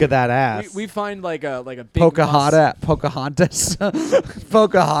go. Poca that ass. We find like a big Pocahontas. Pocahontas.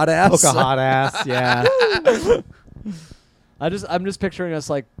 Pocahontas. Poca hot ass. Yeah. I'm just picturing us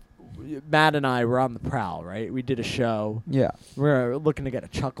like Matt and I were on the prowl, right? We did a show. Yeah. We're looking to get a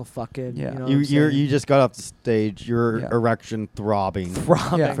chuckle fucking. Yeah. You know what I'm saying? You just got off the stage. Your Yeah. erection throbbing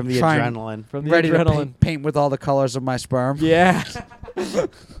Yeah. from the Trying- adrenaline. From the Ready adrenaline. to paint with all the colors of my sperm. Yeah.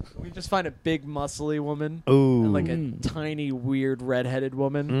 We just find a big muscly woman Ooh. and like a tiny weird redheaded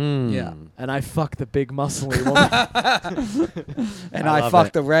woman. Mm. Yeah. And I fuck the big muscly woman. And I I love fuck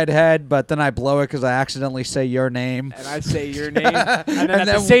it. the redhead, but then I blow it because I accidentally say your name. And I say your name. And then at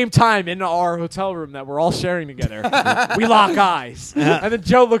the then- same time, in our hotel room that we're all sharing together, we lock eyes. And then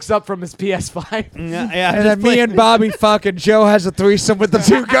Joe looks up from his PS5. Yeah, And then me and Bobby fuck, and Joe has a threesome with the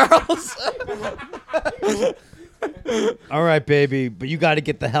two girls. All right, baby, but you got to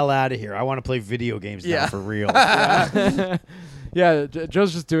get the hell out of here. I want to play video games now Yeah. for real. Yeah,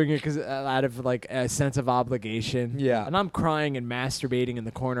 Joe's just doing it because out of like a sense of obligation. Yeah. And I'm crying and masturbating in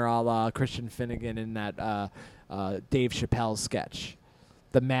the corner, a la Christian Finnegan in that Dave Chappelle sketch,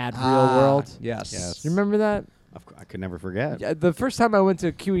 "The Mad Real World." Yes. Yes. You remember that? I could never forget. Yeah, the first time I went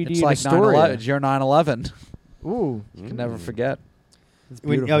to QED It's in like Astoria. 9/11. It's your 9/11. Ooh, You can never forget. it's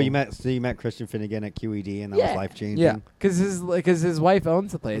When, beautiful. you met Christian Finnegan at QED, and that Yeah. was life changing. Yeah. Because his wife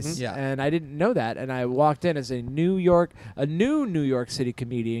owns the place, Yeah. and I didn't know that. And I walked in as a new New York City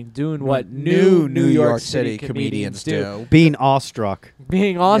comedian doing what New New York City comedians do. Being awestruck.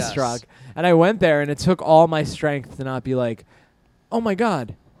 being awestruck. Yes. And I went there, and it took all my strength to not be like, "Oh my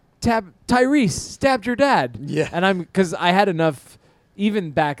God, Tyrese stabbed your dad." Yeah. And because I had enough.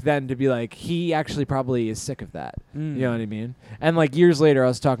 Even back then, to be like, he actually probably is sick of that. Mm. You know what I mean? And like years later, I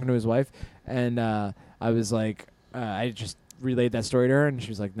was talking to his wife, and I was like, I just relayed that story to her, and she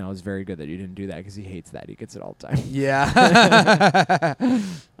was like, "No, it's very good that you didn't do that because he hates that. He gets it all the time." Yeah.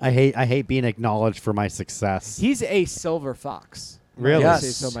 I hate being acknowledged for my success. He's a silver fox. Really? I say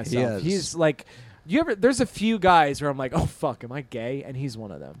Yes, so he myself. is. He's like, there's a few guys where I'm like, "Oh fuck, am I gay?" And he's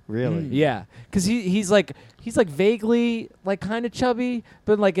one of them. Really? Yeah, because he's like vaguely like kind of chubby,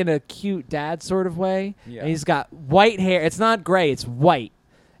 but like in a cute dad sort of way. Yeah. And he's got white hair. It's not gray. It's white,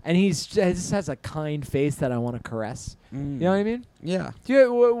 and he just has a kind face that I want to caress. You know what I mean? Yeah. Do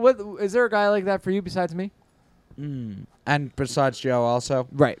you, what is there a guy like that for you besides me? And besides Joe, also.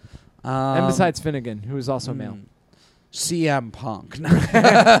 Right. And Um, besides Finnegan, who is also male. CM Punk.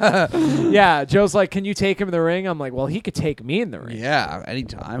 Yeah, Joe's like, "Can you take him in the ring?" I'm like, "Well, he could take me in the ring." Yeah,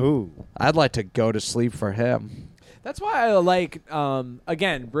 anytime. Ooh. I'd like to go to sleep for him. That's why I like,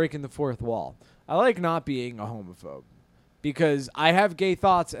 again, breaking the fourth wall. I like not being a homophobe because I have gay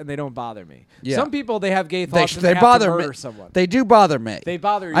thoughts and they don't bother me. Yeah. Some people, they have gay thoughts and they they have bother to me. murder someone. They do bother me. They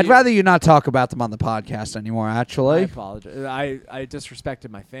bother you. I'd rather you not talk about them on the podcast anymore, I actually. apologize. I disrespected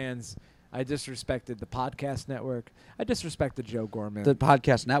my fans. I disrespected the podcast network. I disrespected Joe Gorman. The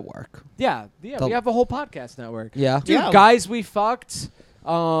podcast network. yeah, the- we have a whole podcast network. Yeah. Dude, Yeah. guys we fucked.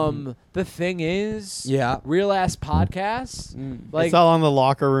 The thing is, Yeah. real ass podcasts. Like It's all on the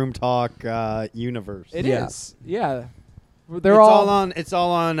locker room talk universe. it Yeah. is. Yeah. It's They're all on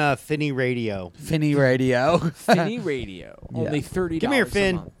Finny Radio. Finny Radio. Finny Radio. Yeah. Only $30. Give me your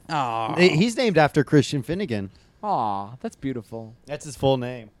Finn. Aw. He's named after Christian Finnegan. Aw, that's beautiful. That's his full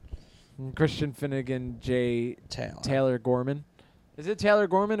name. Christian Finnegan J. Taylor. Taylor Gorman. Is it Taylor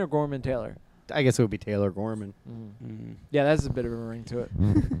Gorman or Gorman Taylor? I guess it would be Taylor Gorman. Yeah, that's a bit of a ring to it.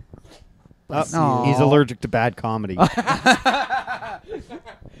 Aw. He's allergic to bad comedy.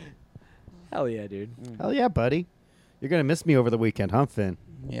 Hell yeah, dude. Hell yeah, buddy. You're going to miss me over the weekend, huh, Finn?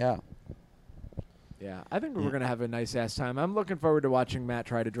 Yeah. Yeah, I think we're going to have a nice ass time. I'm looking forward to watching Matt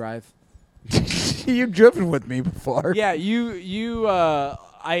try to drive. You've driven with me before. Yeah, here's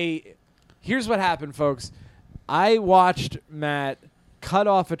what happened, folks. I watched Matt cut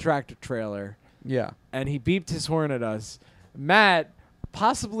off a tractor trailer, Yeah. and he beeped his horn at us. Matt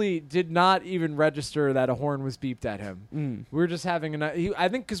possibly did not even register that a horn was beeped at him. We were just having I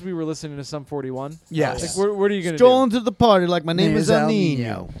think because we were listening to Sum 41. Yes. Like, what are you going to Strolling do? to the party like my name is El El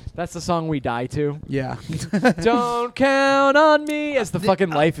Nino. That's the song we die to. Yeah. Don't count on me as the fucking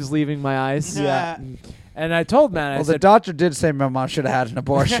life is leaving my eyes. Yeah. And I told Matt, I Well, the said, doctor did say my mom should have had an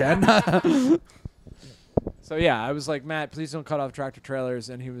abortion. so yeah, I was like, Matt, please don't cut off tractor trailers.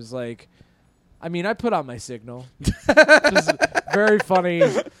 And he was like, I mean, I put on my signal. Just very funny.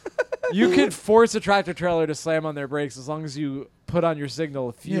 You could force a tractor trailer to slam on their brakes as long as you put on your signal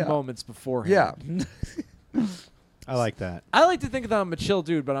a few Yeah. moments beforehand. yeah. I like that. I like to think that I'm a chill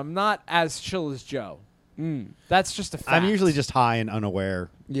dude, but I'm not as chill as Joe. That's just a fact. I'm usually just high and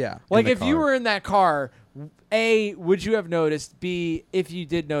unaware. Yeah. like the if you car. were in that car, A, would you have noticed? B, if you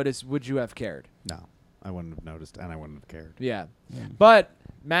did notice, would you have cared? No, I wouldn't have noticed, and I wouldn't have cared. Yeah. But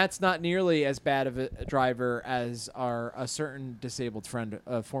Matt's not nearly as bad of a driver as a certain disabled friend,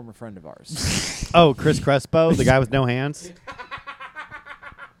 a former friend of ours. Oh, Chris Crespo, the guy with no hands.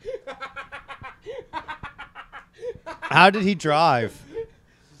 How did he drive?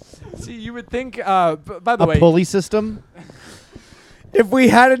 See, you would think. By the A way, pulley system? If we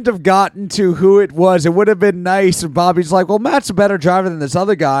hadn't have gotten to who it was, it would have been nice. And Bobby's like, well, Matt's a better driver than this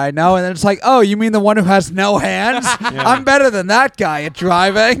other guy. No, and then it's like, oh, you mean the one who has no hands? I'm better than that guy at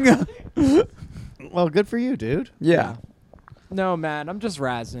driving. Well, good for you, dude. Yeah. no, Matt, I'm just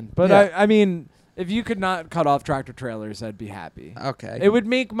razzing. But Yeah. I mean, if you could not cut off tractor trailers, I'd be happy. Okay. It would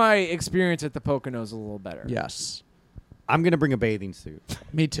make my experience at the Poconos a little better. Yes. I'm going to bring a bathing suit.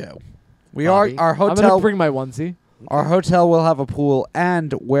 Me too. We Bobby? are our I'm gonna hotel. bring my onesie. Our hotel will have a pool,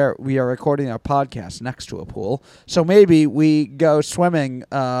 and where we are recording our podcast next to a pool. So maybe we go swimming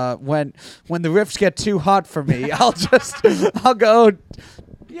when the rifts get too hot for me. I'll go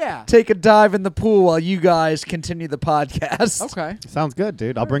Yeah. take a dive in the pool while you guys continue the podcast. Okay. Sounds good,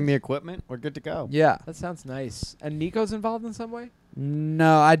 dude. I'll bring the equipment. We're good to go. Yeah. That sounds nice. And Nico's involved in some way?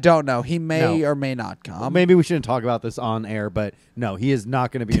 No, I don't know. He may No. or may not come. Well, maybe we shouldn't talk about this on air, but no, he is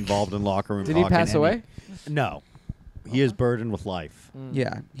not going to be involved in locker room Did he talk in pass any- away? No. He is burdened with life.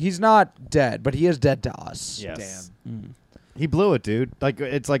 Yeah. He's not dead, but he is dead to us. Yes. Damn. He blew it, dude. Like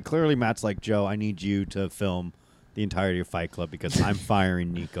it's like clearly Matt's like, Joe, I need you to film the entirety of Fight Club because I'm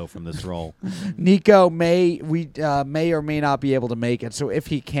firing Nico from this role. Nico may or may not be able to make it. So if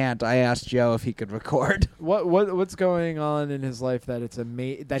he can't, I asked Joe if he could record. What's going on in his life that it's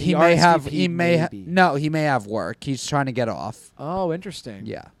that He may have. He RSVP'd may. maybe? No, he may have work. He's trying to get off. Oh, interesting.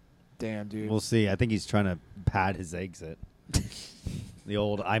 Yeah. Damn, dude. We'll see. I think he's trying to pad his exit. The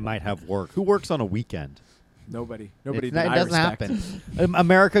old I might have work. Who works on a weekend? Nobody It that I doesn't respect. happen.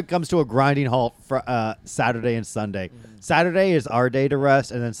 America comes to a grinding halt for Saturday and Sunday. Saturday is our day to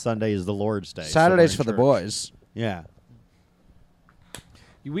rest, and then Sunday is the Lord's day. So Saturdays we're for in the church. boys. Yeah.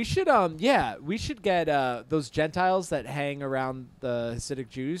 We should we should get those Gentiles that hang around the Hasidic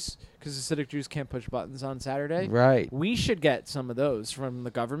Jews because Hasidic Jews can't push buttons on Saturday. Right. We should get some of those from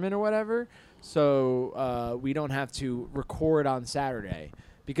the government or whatever, so we don't have to record on Saturday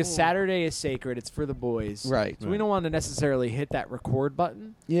because Saturday is sacred. It's for the boys. Right. So we don't want to necessarily hit that record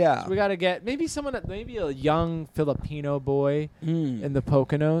button. Yeah. So we got to get maybe maybe a young Filipino boy Mm. in the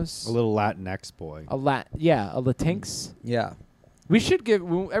Poconos. A little Latinx boy. A Latinx. Yeah. We should give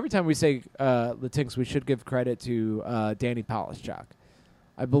every time we say Latinx, we should give credit to Danny Polishchuk.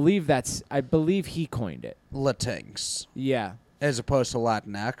 I believe he coined it. Latinx Yeah, as opposed to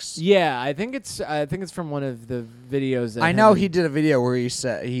Latinx. yeah. I think it's from one of the videos. That I know him- he did a video where he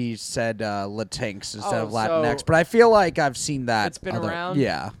said Latinx instead Oh, of Latinx, so but I feel like I've seen that. it's been around?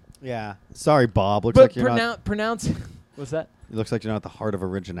 Yeah. Yeah. Sorry, Bob. Looks But like you're not. pronounce. What's that? It looks like you're not at the heart of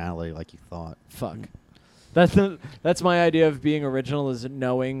originality like you thought. Fuck. That's my idea of being original is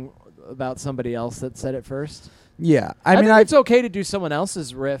knowing about somebody else that said it first. Yeah. I mean, think it's okay to do someone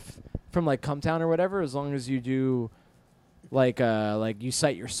else's riff from like Come Town or whatever, as long as you do like you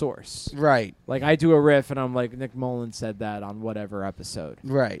cite your source. right. Like I do a riff and I'm like Nick Mullen said that on whatever episode.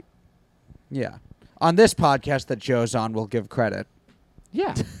 Right. Yeah. On this podcast that Joe's on, we'll give credit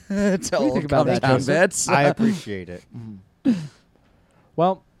Yeah. to What do you old think about that, Come Town Joseph? bits. I appreciate it.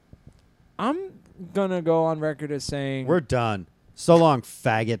 Well, I'm gonna go on record as saying We're done. So long,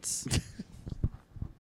 faggots.